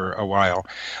reader for a while,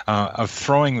 of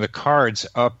throwing the cards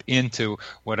up into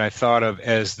what I thought of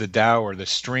as the Tao, or the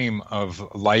stream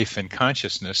of life and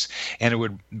consciousness, and it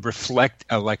would reflect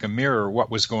like a mirror what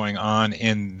was going on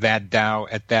in that Tao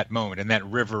at that moment, in that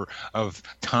river of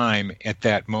time at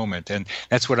that moment. And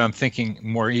that's what I'm thinking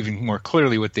even more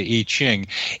clearly with the I Ching.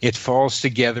 It falls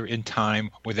together in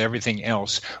time with everything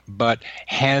else, but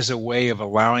has a way of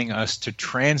allowing us to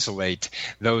translate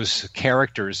those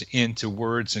characters into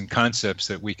words and concepts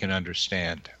that we can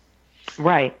understand.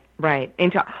 Right.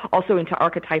 Into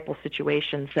archetypal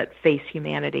situations that face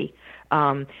humanity.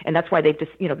 And that's why they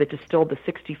distilled the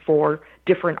 64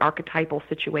 different archetypal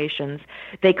situations.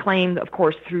 They claim, of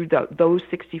course, through those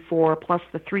 64 plus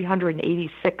the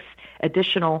 386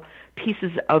 additional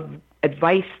pieces of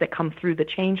advice that come through the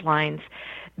change lines,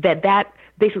 that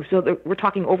basically, so we're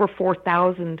talking over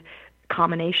 4,000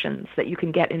 combinations that you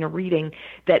can get in a reading,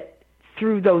 that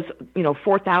through those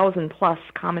 4,000 plus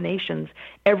combinations,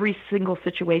 every single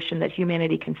situation that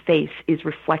humanity can face is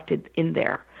reflected in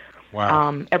there.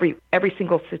 Wow. Every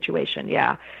single situation,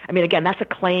 yeah. I mean, again, that's a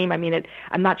claim. I mean,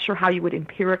 I'm not sure how you would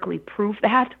empirically prove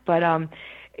that, but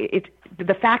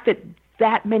the fact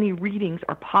that many readings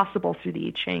are possible through the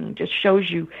I Ching just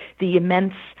shows you the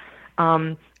immense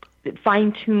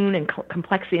fine-tune and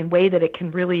complexity and way that it can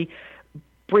really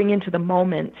bring into the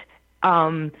moment,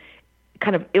 kind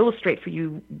of illustrate for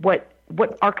you what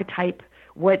archetype,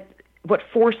 what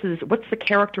forces, what's the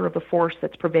character of the force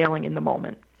that's prevailing in the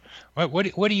moment.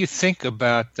 What do you think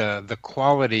about the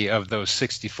quality of those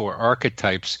 64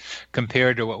 archetypes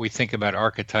compared to what we think about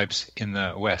archetypes in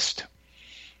the West?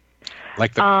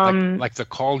 Like the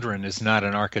cauldron is not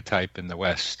an archetype in the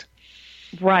West.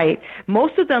 Right.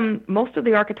 Most of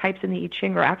the archetypes in the I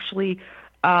Ching are actually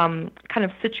kind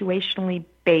of situationally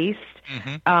based,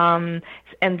 and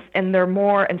they're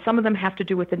more, and some of them have to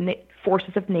do with the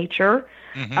forces of nature,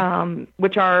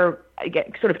 which are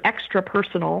sort of extra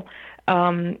personal,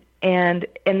 and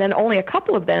then only a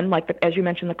couple of them, like as you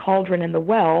mentioned, the cauldron and the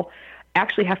well,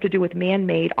 actually have to do with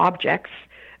man-made objects.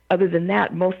 Other than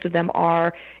that, most of them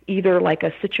are either like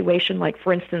a situation, like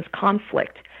for instance,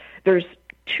 conflict. There's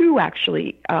 2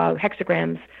 actually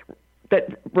hexagrams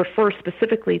that refer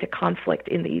specifically to conflict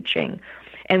in the I Ching.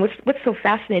 And what's so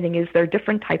fascinating is there are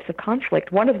different types of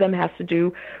conflict. One of them has to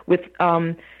do with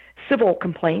civil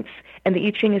complaints, and the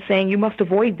I Ching is saying you must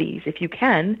avoid these if you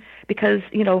can, because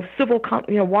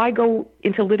why go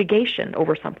into litigation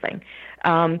over something?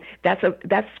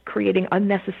 That's creating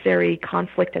unnecessary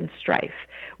conflict and strife.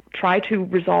 Try to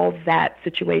resolve that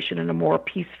situation in a more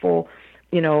peaceful,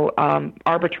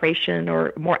 arbitration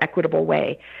or more equitable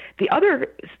way. The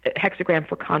other hexagram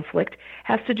for conflict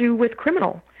has to do with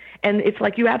criminal. And it's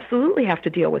like you absolutely have to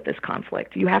deal with this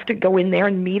conflict. You have to go in there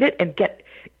and meet it and get,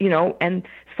 and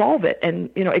solve it and,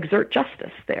 exert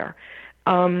justice there.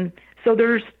 So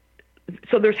there's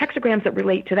hexagrams that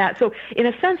relate to that. So in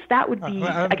a sense, that would be,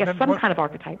 some kind of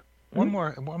archetype. One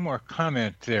more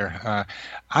comment there.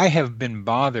 I have been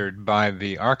bothered by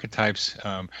the archetypes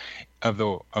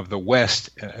the West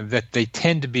that they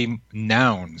tend to be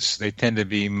nouns. They tend to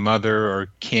be mother or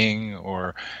king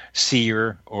or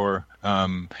seer or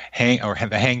have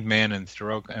the hanged man and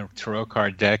tarot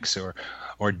card decks or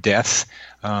death,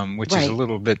 which is a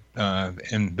little bit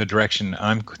in the direction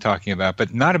I'm talking about,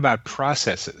 but not about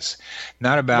processes,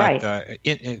 not about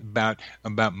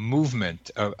about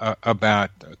movement, about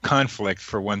conflict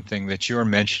for one thing that you're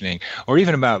mentioning, or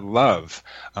even about love,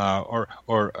 or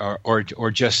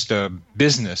just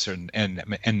business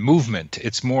and movement.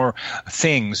 It's more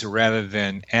things rather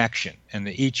than action. And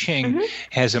the I Ching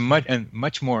has a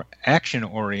much more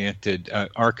action-oriented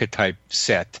archetype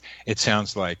set, it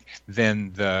sounds like,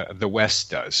 than the West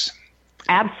does.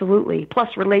 Absolutely.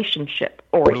 Plus relationships.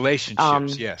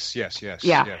 Yes. Yeah.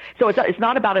 Yes. So it's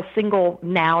not about a single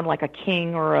noun like a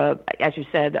king or as you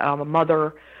said, a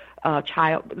mother,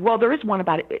 child. Well, there is one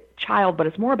about child, but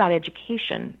it's more about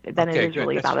education than it is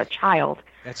really about a child.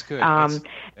 That's good. And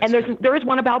there is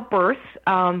one about birth,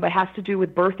 but it has to do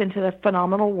with birth into the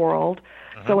phenomenal world.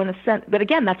 So in a sense, but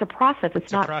again, that's a process.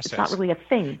 It's not really a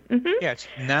thing. Yeah, it's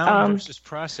noun versus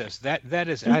process. That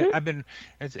is.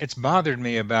 It's bothered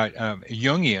me about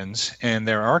Jungians and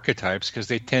their archetypes because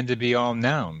they tend to be all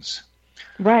nouns.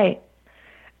 Right.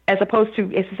 As opposed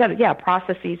to, as you said,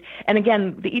 processes. And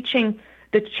again, the I Ching,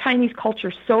 the Chinese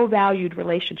culture so valued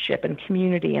relationship and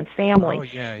community and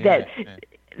family that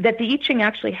the I Ching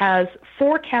actually has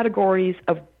 4 categories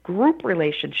of group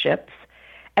relationships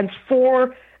and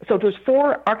 4. So there's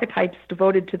 4 archetypes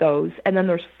devoted to those, and then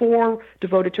there's 4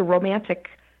 devoted to romantic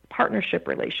partnership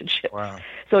relationships. Wow.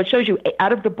 So it shows you,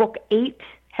 out of the book, 8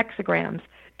 hexagrams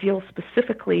deal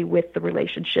specifically with the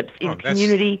relationships in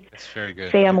community,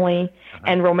 family,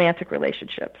 and romantic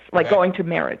relationships, like going to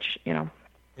marriage,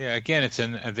 Yeah, again, it's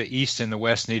in the East and the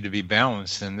West need to be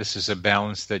balanced, and this is a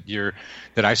balance that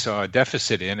I saw a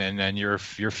deficit in, and you're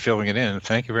filling it in.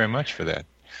 Thank you very much for that.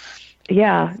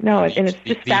 Yeah, no, and it's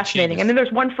just fascinating. And then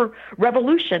there's one for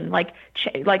revolution, like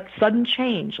sudden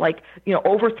change, like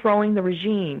overthrowing the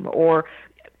regime, or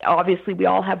obviously we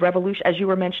all have revolution, as you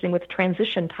were mentioning with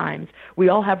transition times. We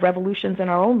all have revolutions in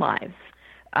our own lives.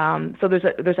 So there's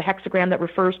a hexagram that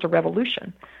refers to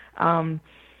revolution, and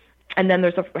then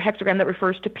there's a hexagram that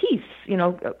refers to peace.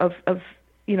 Of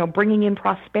bringing in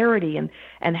prosperity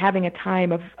and having a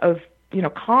time of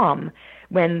calm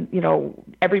when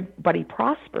everybody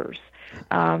prospers.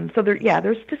 So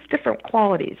there's just different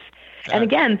qualities. And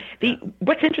again,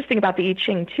 what's interesting about the I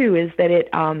Ching too is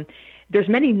that there's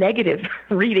many negative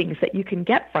readings that you can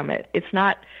get from it. It's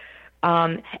not,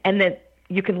 and that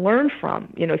you can learn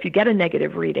from. If you get a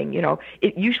negative reading,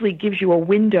 it usually gives you a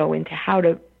window into how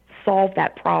to solve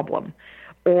that problem,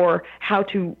 or how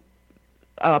to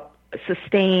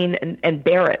sustain and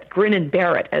bear it, grin and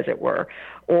bear it, as it were,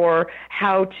 or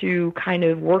how to kind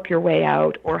of work your way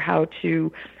out, or how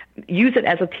to use it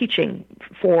as a teaching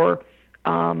for,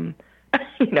 for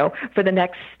the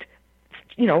next,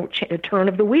 turn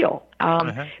of the wheel.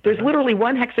 There's literally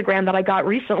one hexagram that I got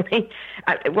recently.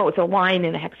 It's a line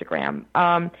in a hexagram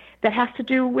that has to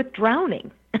do with drowning,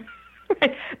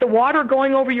 the water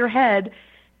going over your head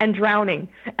and drowning.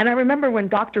 And I remember when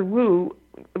Dr. Wu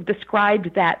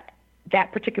described that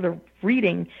particular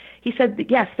reading, he said that,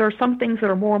 yes, there are some things that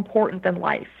are more important than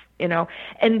life, and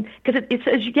because it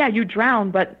says, you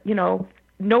drown, but, no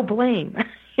blame,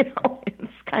 it's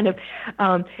kind of,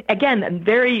 again,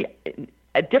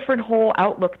 a different whole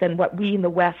outlook than what we in the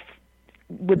West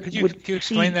would Could you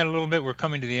explain that a little bit? We're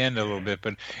coming to the end a little bit,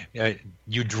 but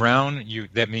you drown,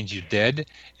 that means you're dead,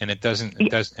 and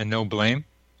and no blame?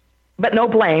 But no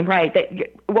blame, right?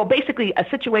 Basically, a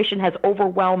situation has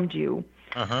overwhelmed you,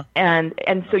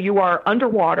 and so you are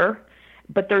underwater,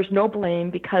 but there's no blame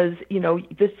because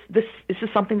this is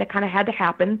something that kind of had to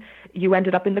happen. You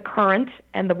ended up in the current,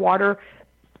 and the water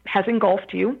has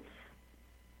engulfed you.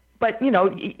 But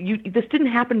this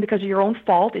didn't happen because of your own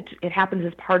fault. It happens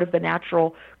as part of the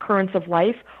natural currents of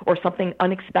life, or something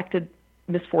unexpected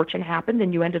misfortune happened,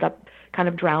 and you ended up kind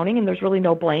of drowning, and there's really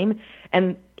no blame.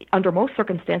 And under most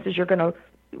circumstances, you're going to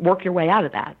work your way out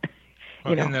of that.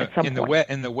 In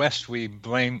the West, we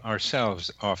blame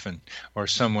ourselves often, or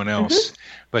someone else.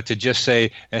 But to just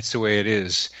say that's the way it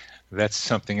is, that's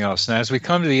something else. Now, as we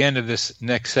come to the end of this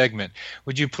next segment,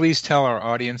 would you please tell our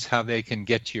audience how they can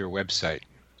get to your website?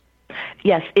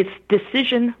 Yes, it's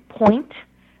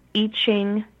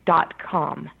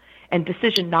decisionpointiching.com. And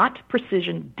decision, not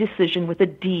precision, decision with a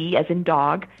D as in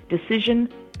dog,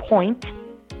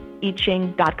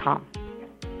 decisionpointiching.com.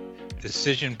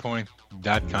 Decision Point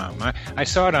I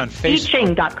saw it on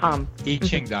Facebook. iching.com.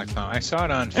 iching.com. I saw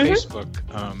it on Facebook,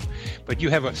 but you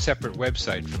have a separate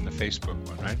website from the Facebook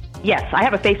one, right? Yes, I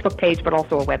have a Facebook page, but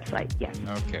also a website, yes.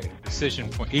 Okay. Decision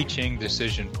Point. I Ching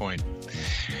Decision Point.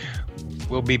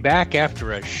 We'll be back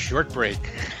after a short break.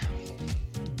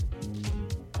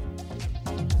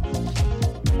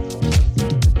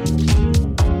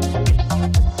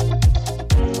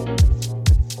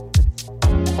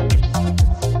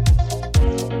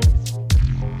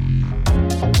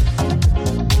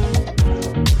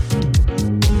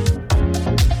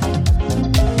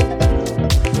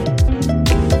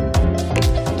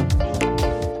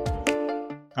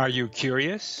 Are you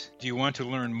curious? Do you want to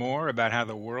learn more about how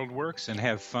the world works and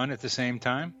have fun at the same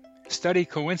time? Study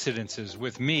coincidences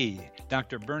with me,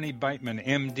 Dr. Bernie Beitman,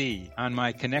 MD, on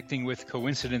my Connecting with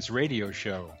Coincidence radio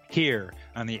show, here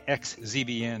on the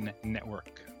XZBN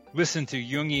network. Listen to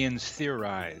Jungians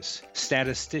theorize,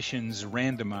 statisticians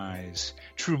randomize,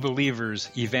 true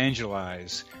believers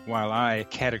evangelize, while I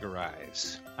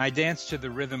categorize. I dance to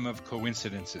the rhythm of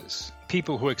coincidences.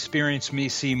 People who experience me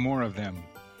see more of them.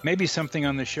 Maybe something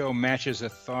on the show matches a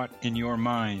thought in your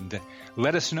mind.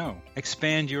 Let us know.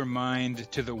 Expand your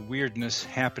mind to the weirdness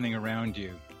happening around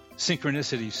you.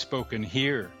 Synchronicity spoken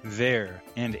here, there,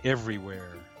 and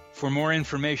everywhere. For more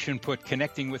information, put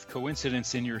Connecting with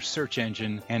Coincidence in your search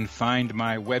engine and find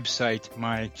my website,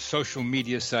 my social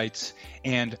media sites,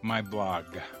 and my blog.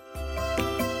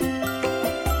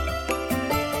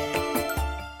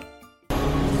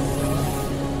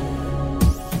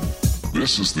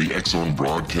 This is the X-Zone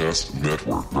Broadcast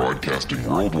Network, broadcasting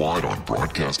worldwide on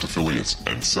broadcast affiliates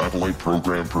and satellite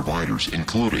program providers,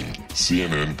 including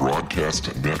CNN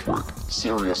Broadcast Network,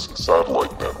 Sirius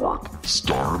Satellite Network,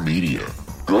 Star Media,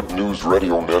 Good News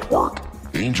Radio Network,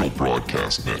 Angel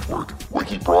Broadcast Network,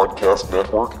 Wiki Broadcast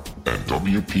Network, and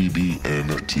WPBN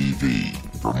TV.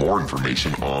 For more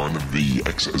information on the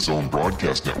X-Zone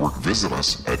Broadcast Network, visit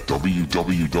us at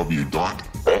www.xzbn.net.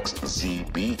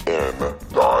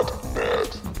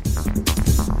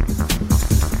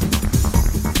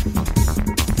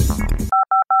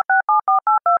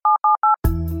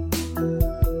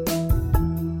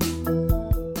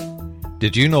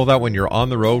 Did you know that when you're on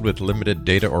the road with limited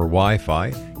data or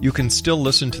Wi-Fi, you can still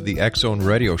listen to the X-Zone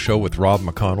Radio Show with Rob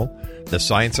McConnell, The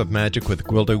Science of Magic with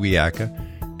Gwilda Wiyaka,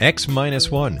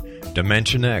 X-1,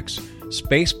 Dimension X,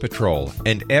 Space Patrol,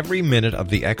 and every minute of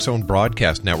the X-Zone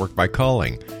Broadcast Network by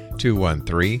calling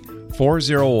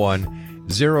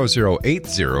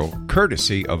 213-401-0080,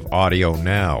 courtesy of Audio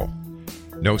Now.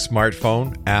 No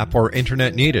smartphone, app, or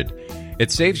internet needed.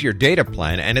 It saves your data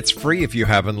plan, and it's free if you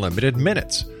have unlimited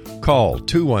minutes. Call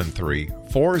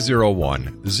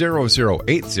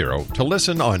 213-401-0080 to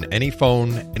listen on any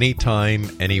phone, anytime,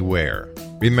 anywhere.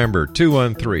 Remember,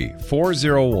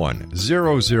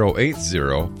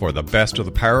 213-401-0080 for the best of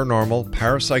the paranormal,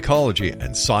 parapsychology,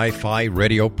 and sci-fi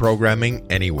radio programming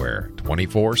anywhere,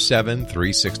 24/7,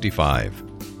 365.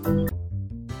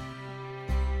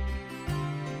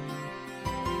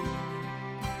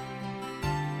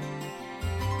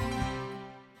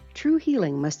 True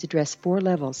healing must address 4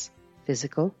 levels: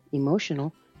 physical,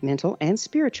 emotional, mental, and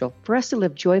spiritual, for us to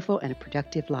live joyful and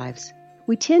productive lives.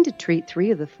 We tend to treat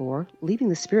 3 of the 4, leaving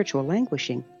the spiritual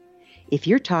languishing. If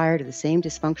you're tired of the same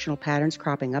dysfunctional patterns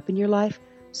cropping up in your life,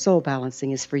 Soul Balancing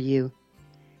is for you.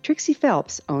 Trixie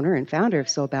Phelps, owner and founder of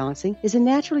Soul Balancing, is a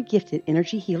naturally gifted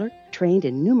energy healer trained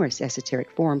in numerous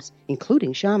esoteric forms,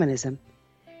 including shamanism.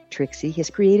 Trixie has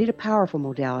created a powerful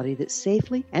modality that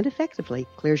safely and effectively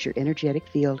clears your energetic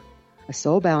field. A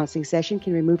Soul Balancing session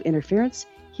can remove interference,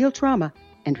 heal trauma,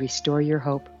 and restore your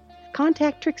hope.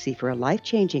 Contact Trixie for a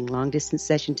life-changing long-distance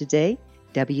session today,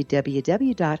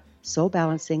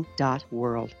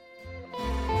 www.soulbalancing.world.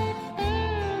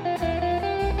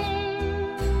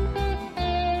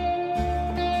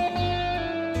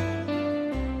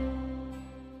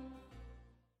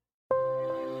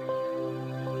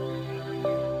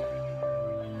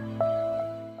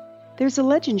 There's a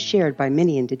legend shared by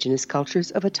many indigenous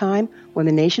cultures of a time when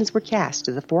the nations were cast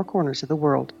to the 4 corners of the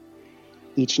world.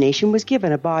 Each nation was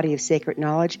given a body of sacred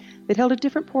knowledge that held a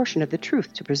different portion of the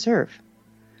truth to preserve.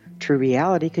 True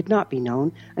reality could not be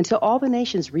known until all the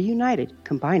nations reunited,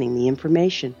 combining the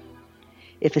information.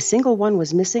 If a single one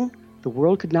was missing, the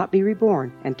world could not be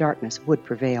reborn and darkness would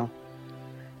prevail.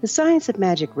 The Science of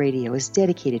Magic Radio is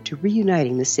dedicated to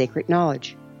reuniting the sacred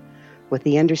knowledge. With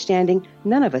the understanding,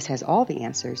 none of us has all the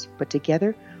answers, but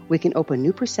together we can open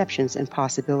new perceptions and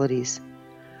possibilities.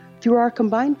 Through our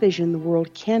combined vision, the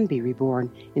world can be reborn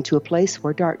into a place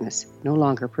where darkness no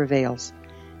longer prevails.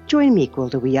 Join me,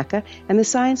 Gwilda Wiyaka, and the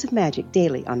Science of Magic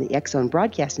daily on the X Zone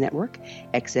Broadcast Network,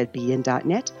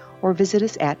 xzbn.net, or visit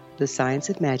us at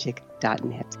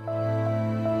thescienceofmagic.net.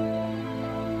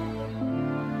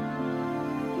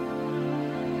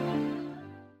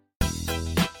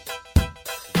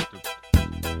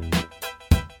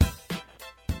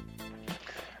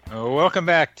 Welcome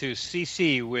back to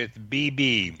CC with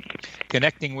BB,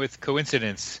 Connecting with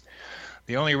Coincidence,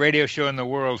 the only radio show in the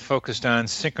world focused on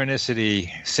synchronicity,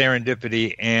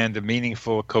 serendipity, and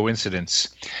meaningful coincidence.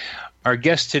 Our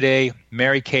guest today,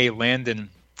 Mary Kay Landon,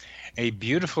 a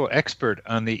beautiful expert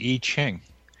on the I Ching.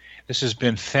 This has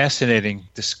been fascinating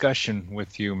discussion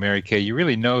with you, Mary Kay. You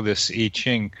really know this I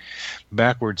Ching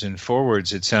backwards and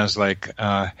forwards, it sounds like.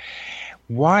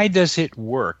 Why does it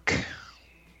work?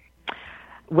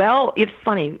 Well, it's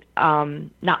funny.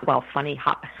 Funny,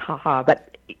 but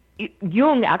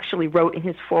Jung actually wrote in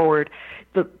his foreword,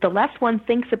 the less one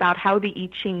thinks about how the I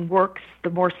Ching works,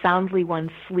 the more soundly one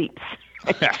sleeps.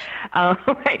 It's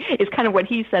kind of what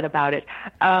he said about it.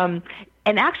 And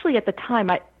actually, at the time,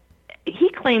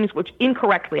 he claims, which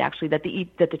incorrectly actually, that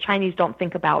the Chinese don't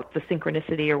think about the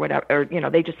synchronicity or whatever, or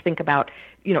they just think about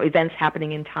events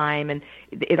happening in time and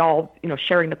it all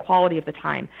sharing the quality of the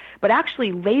time. But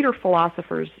actually, later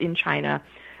philosophers in China,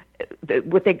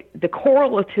 the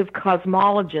correlative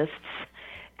cosmologists,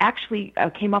 actually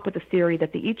came up with the theory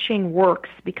that the I Ching works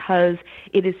because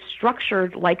it is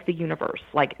structured like the universe.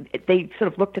 Like they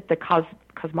sort of looked at the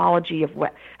cosmology of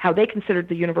how they considered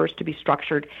the universe to be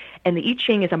structured, and the I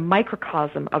Ching is a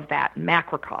microcosm of that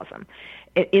macrocosm.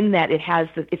 In that it has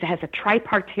a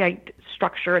tripartite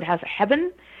structure. It has a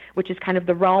heaven, which is kind of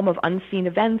the realm of unseen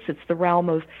events. It's the realm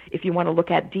of, if you want to look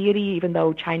at deity, even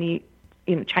though Chinese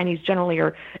generally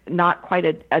are not quite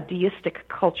a deistic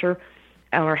culture,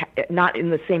 or not in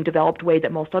the same developed way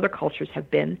that most other cultures have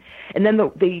been. And then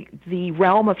the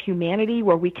realm of humanity,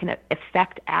 where we can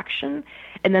affect action,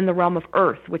 and then the realm of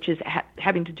earth, which is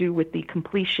having to do with the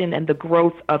completion and the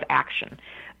growth of action.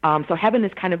 So heaven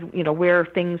is kind of where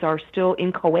things are still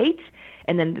inchoate,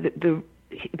 and then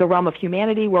the realm of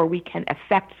humanity, where we can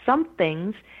affect some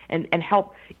things and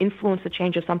help influence the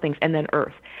change of some things, and then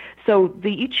earth. So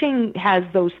the I Ching has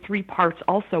those three parts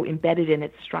also embedded in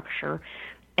its structure.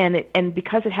 And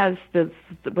because it has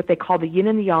what they call the yin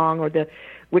and the yang,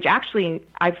 which actually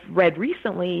I've read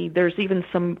recently, there's even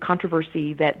some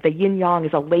controversy that the yin yang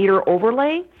is a later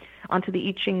overlay onto the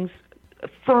I Ching's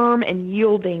firm and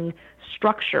yielding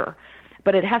structure.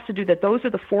 But it has to do that those are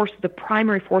the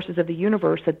primary forces of the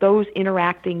universe, that those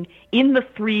interacting in the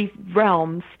three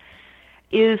realms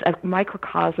is a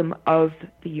microcosm of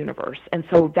the universe. And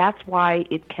so that's why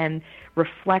it can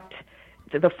reflect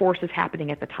the forces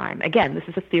happening at the time. Again, this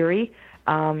is a theory.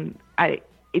 It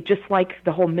just like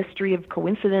the whole mystery of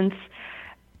coincidence,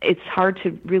 it's hard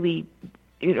to really,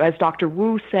 as Dr.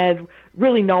 Wu said,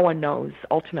 really no one knows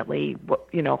ultimately what,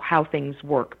 how things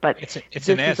work. But it's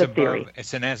an as above,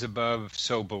 it's an as above,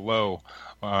 so below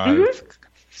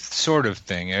sort of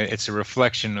thing. It's a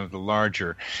reflection of the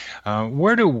larger.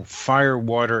 Where do fire,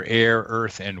 water, air,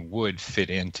 earth, and wood fit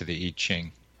into the I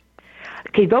Ching?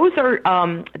 Okay, those are,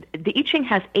 the I Ching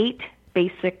has 8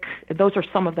 basic, those are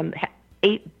some of them,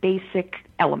 8 basic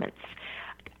elements.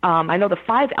 I know the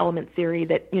 5-element theory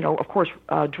that, of course,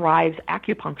 drives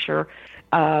acupuncture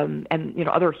and,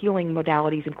 other healing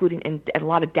modalities, including and a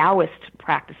lot of Taoist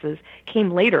practices,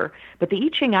 came later. But the I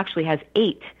Ching actually has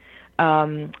 8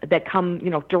 that come,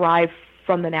 derive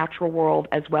from the natural world,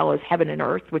 as well as heaven and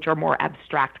earth, which are more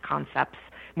abstract concepts,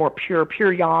 more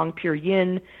pure yang, pure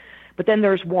yin. But then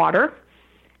there's water.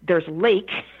 There's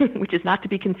lake, which is not to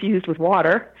be confused with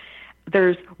water.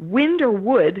 There's wind or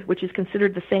wood, which is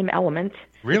considered the same element.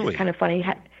 Really? It's kind of funny.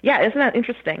 Yeah, isn't that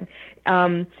interesting?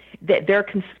 That they're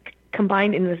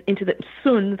combined into the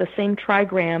sun, the same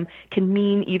trigram, can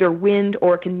mean either wind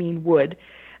or it can mean wood.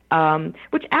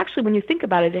 Which actually, when you think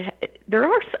about it,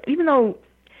 there are, even though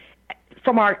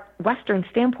from our Western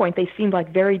standpoint, they seem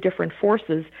like very different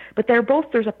forces, but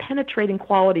there's a penetrating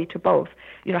quality to both.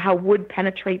 How wood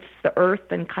penetrates the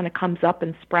earth and kind of comes up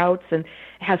and sprouts and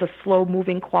has a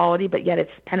slow-moving quality, but yet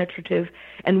it's penetrative.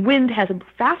 And wind has a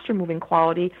faster-moving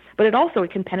quality, but it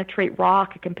can penetrate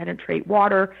rock, it can penetrate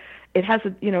water. It has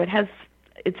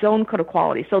its own kind of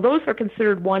quality. So those are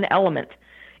considered one element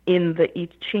in the I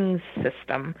Ching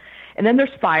system. And then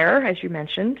there's fire, as you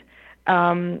mentioned.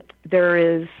 There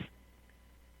is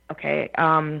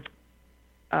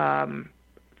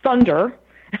thunder.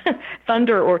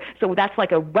 So that's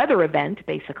like a weather event,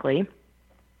 basically.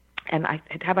 And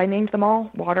have I named them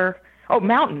all? Water. Oh,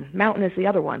 mountain. Mountain is the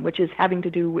other one, which is having to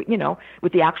do with,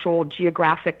 with the actual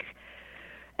geographic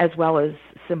as well as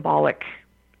symbolic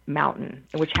mountain,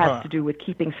 which has to do with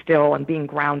keeping still and being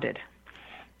grounded.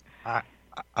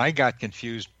 I got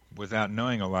confused without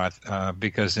knowing a lot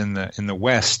because in the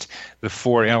West, the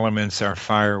four elements are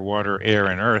fire, water, air,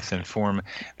 and earth, and form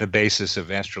the basis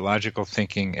of astrological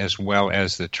thinking as well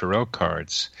as the tarot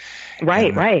cards.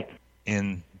 Right.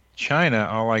 In China,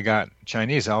 all I got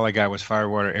was fire,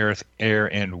 water, air,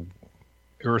 and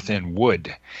earth and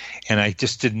wood, and I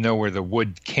just didn't know where the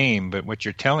wood came. But what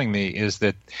you're telling me is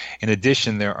that in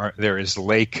addition there is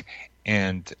lake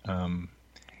and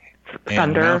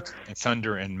thunder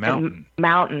and mountain.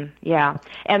 Mountain, yeah.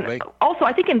 And lake. Also,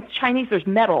 I think in Chinese there's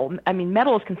metal. I mean,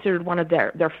 metal is considered one of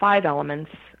their five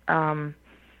elements.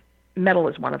 Metal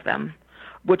is one of them,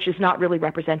 which is not really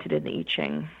represented in the I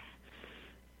Ching.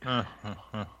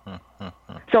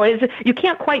 So you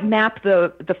can't quite map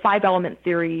the five element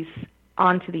theories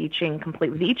onto the I Ching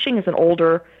completely. The I Ching is an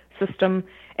older system,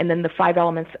 and then the five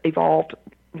elements evolved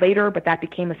later, but that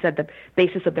became the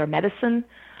basis of their medicine,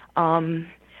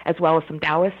 as well as some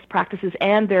Taoist practices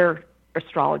and their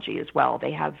astrology as well.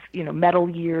 They have metal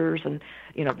years and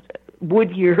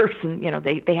wood years, and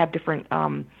they have different.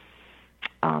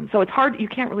 So it's hard. You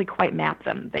can't really quite map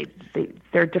them.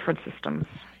 They're different systems.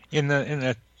 In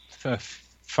the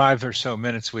 5 or so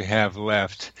minutes we have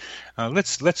left,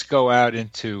 let's go out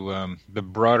into the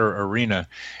broader arena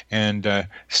and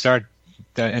start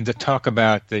and to talk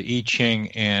about the I Ching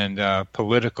and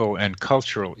political and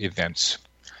cultural events.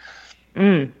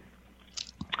 Yes,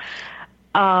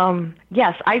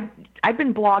 I've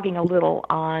been blogging a little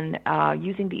on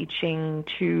using the I Ching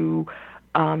to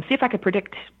see if I could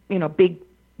predict big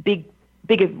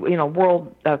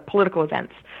world political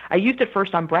events. I used it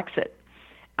first on Brexit.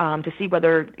 To see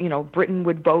whether Britain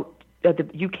would vote, the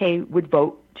UK would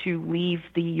vote to leave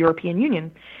the European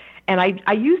Union, and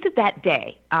I used it that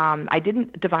day. I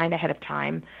didn't divine ahead of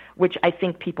time, which I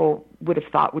think people would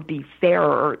have thought would be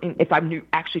fairer if I'm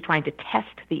actually trying to test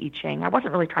the I Ching. I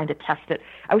wasn't really trying to test it.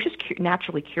 I was just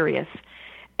naturally curious,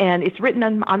 and it's written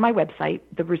on my website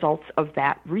the results of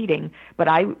that reading. But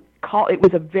it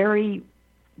was a very,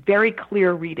 very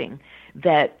clear reading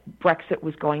that Brexit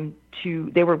was going to,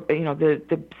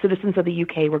 the citizens of the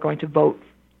UK were going to vote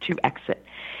to exit.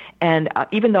 And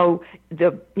even though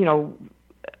the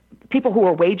people who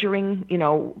were wagering,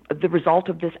 the result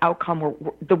of this outcome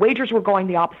the wagers were going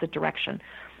the opposite direction.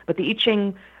 But the I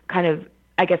Ching kind of,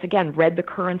 I guess, again, read the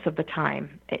currents of the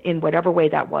time in whatever way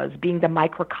that was, being the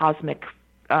microcosmic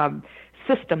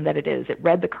system that it is. It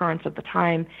read the currents of the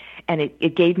time, and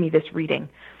it gave me this reading.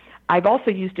 I've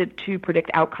also used it to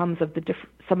predict outcomes of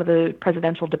some of the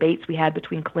presidential debates we had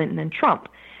between Clinton and Trump,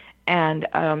 and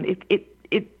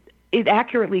it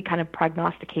accurately kind of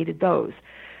prognosticated those.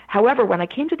 However, when I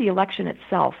came to the election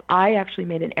itself, I actually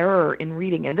made an error in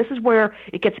reading, and this is where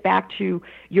it gets back to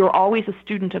you're always a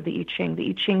student of the I Ching. The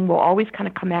I Ching will always kind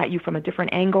of come at you from a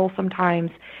different angle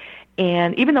sometimes,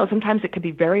 and even though sometimes it could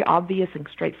be very obvious and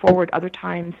straightforward, other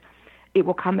times it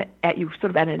will come at you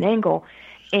sort of at an angle.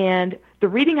 And the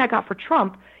reading I got for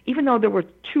Trump, even though there were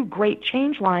two great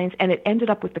change lines and it ended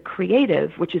up with the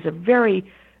creative, which is a very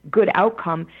good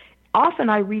outcome, often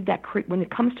I read that when it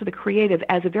comes to the creative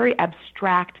as a very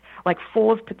abstract, like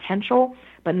full of potential,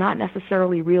 but not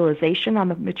necessarily realization on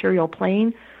the material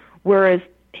plane, whereas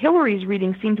Hillary's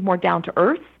reading seemed more down to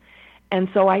earth. And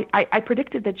so I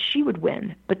predicted that she would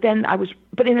win. But in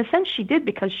a sense she did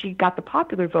because she got the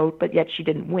popular vote, but yet she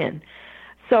didn't win.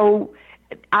 So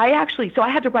I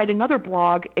had to write another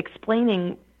blog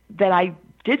explaining that I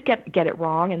did get it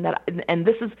wrong, and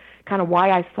this is kind of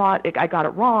why I thought I got it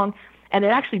wrong. And it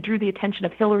actually drew the attention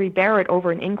of Hilary Barrett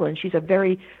over in England. She's a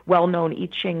very well-known I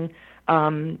Ching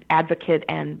advocate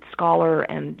and scholar,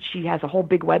 and she has a whole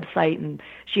big website, and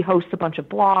she hosts a bunch of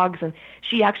blogs, and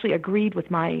she actually agreed with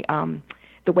my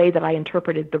the way that I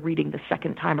interpreted the reading the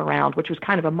second time around, which was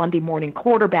kind of a Monday morning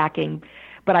quarterbacking.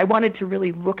 But I wanted to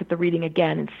really look at the reading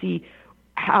again and see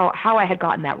how I had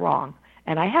gotten that wrong,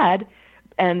 and I had,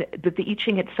 and that the I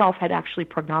Ching itself had actually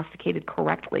prognosticated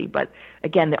correctly. But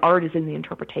again, the art is in the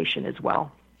interpretation as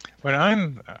well. What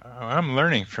I'm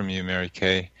learning from you, Mary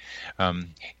Kay,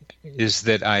 is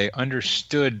that I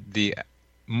understood the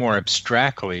more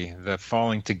abstractly the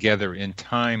falling together in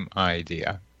time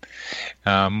idea.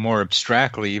 More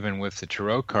abstractly, even with the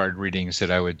tarot card readings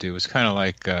that I would do, it's kind of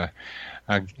like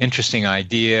an interesting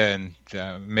idea, and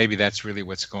maybe that's really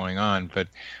what's going on. But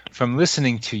from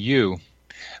listening to you,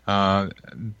 a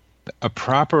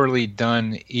properly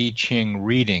done I Ching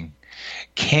reading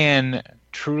can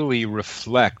truly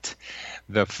reflect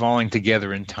the falling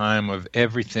together in time of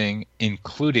everything,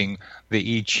 including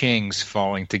the I Ching's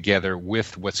falling together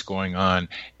with what's going on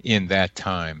in that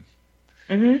time.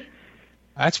 Mm-hmm.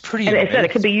 That's pretty. And amazing. it said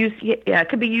it could be used. Yeah, it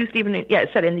could be used even. It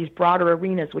said in these broader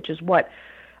arenas, which is what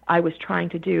I was trying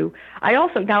to do. I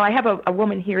have a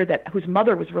woman here whose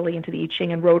mother was really into the I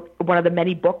Ching and wrote one of the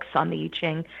many books on the I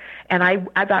Ching, and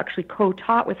I've actually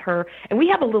co-taught with her, and we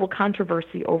have a little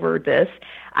controversy over this.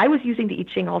 I was using the I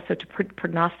Ching also to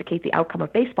prognosticate the outcome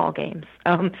of baseball games.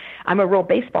 I'm a real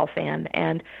baseball fan,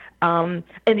 and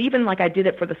even like I did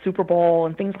it for the Super Bowl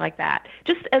and things like that,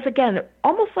 just as, again,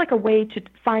 almost like a way to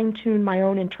fine-tune my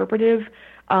own interpretive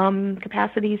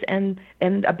capacities and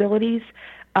abilities.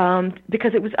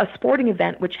 Because it was a sporting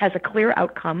event which has a clear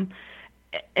outcome,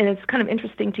 and it's kind of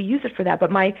interesting to use it for that. But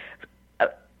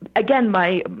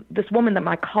this woman, that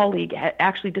my colleague,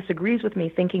 actually disagrees with me,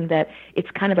 thinking that it's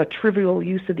kind of a trivial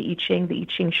use of the I Ching. The I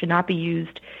Ching should not be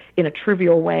used in a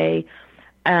trivial way,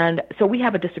 and so we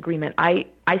have a disagreement. I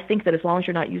think that as long as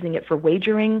you're not using it for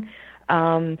wagering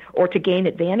or to gain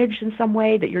advantage in some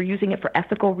way, that you're using it for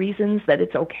ethical reasons, that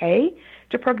it's okay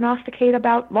to prognosticate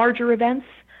about larger events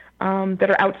that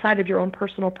are outside of your own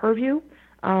personal purview.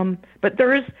 But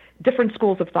there is different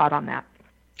schools of thought on that.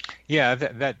 Yeah,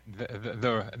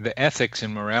 the ethics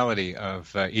and morality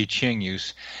of I Ching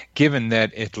use, given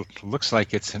that it looks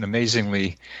like it's an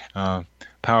amazingly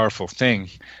powerful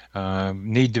thing,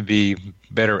 need to be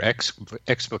better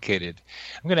explicated.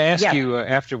 I'm going to ask you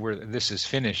after this is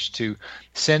finished to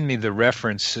send me the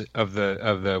reference of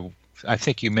the I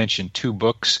think you mentioned 2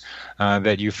 books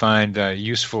that you find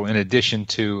useful, in addition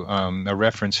to a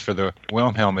reference for the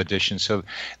Wilhelm edition, so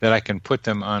that I can put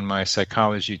them on my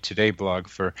Psychology Today blog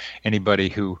for anybody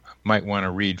who might want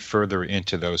to read further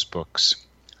into those books.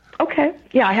 Okay.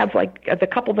 Yeah, I have the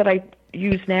couple that I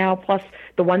use now, plus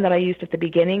the one that I used at the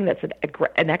beginning. That's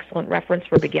an excellent reference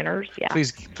for beginners. Yeah.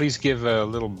 Please give a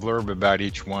little blurb about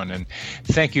each one. And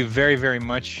thank you very, very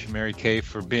much, Mary Kay,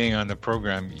 for being on the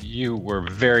program. You were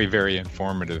very, very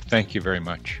informative. Thank you very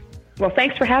much. Well,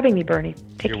 thanks for having me, Bernie.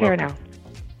 Take care now.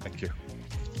 Thank you.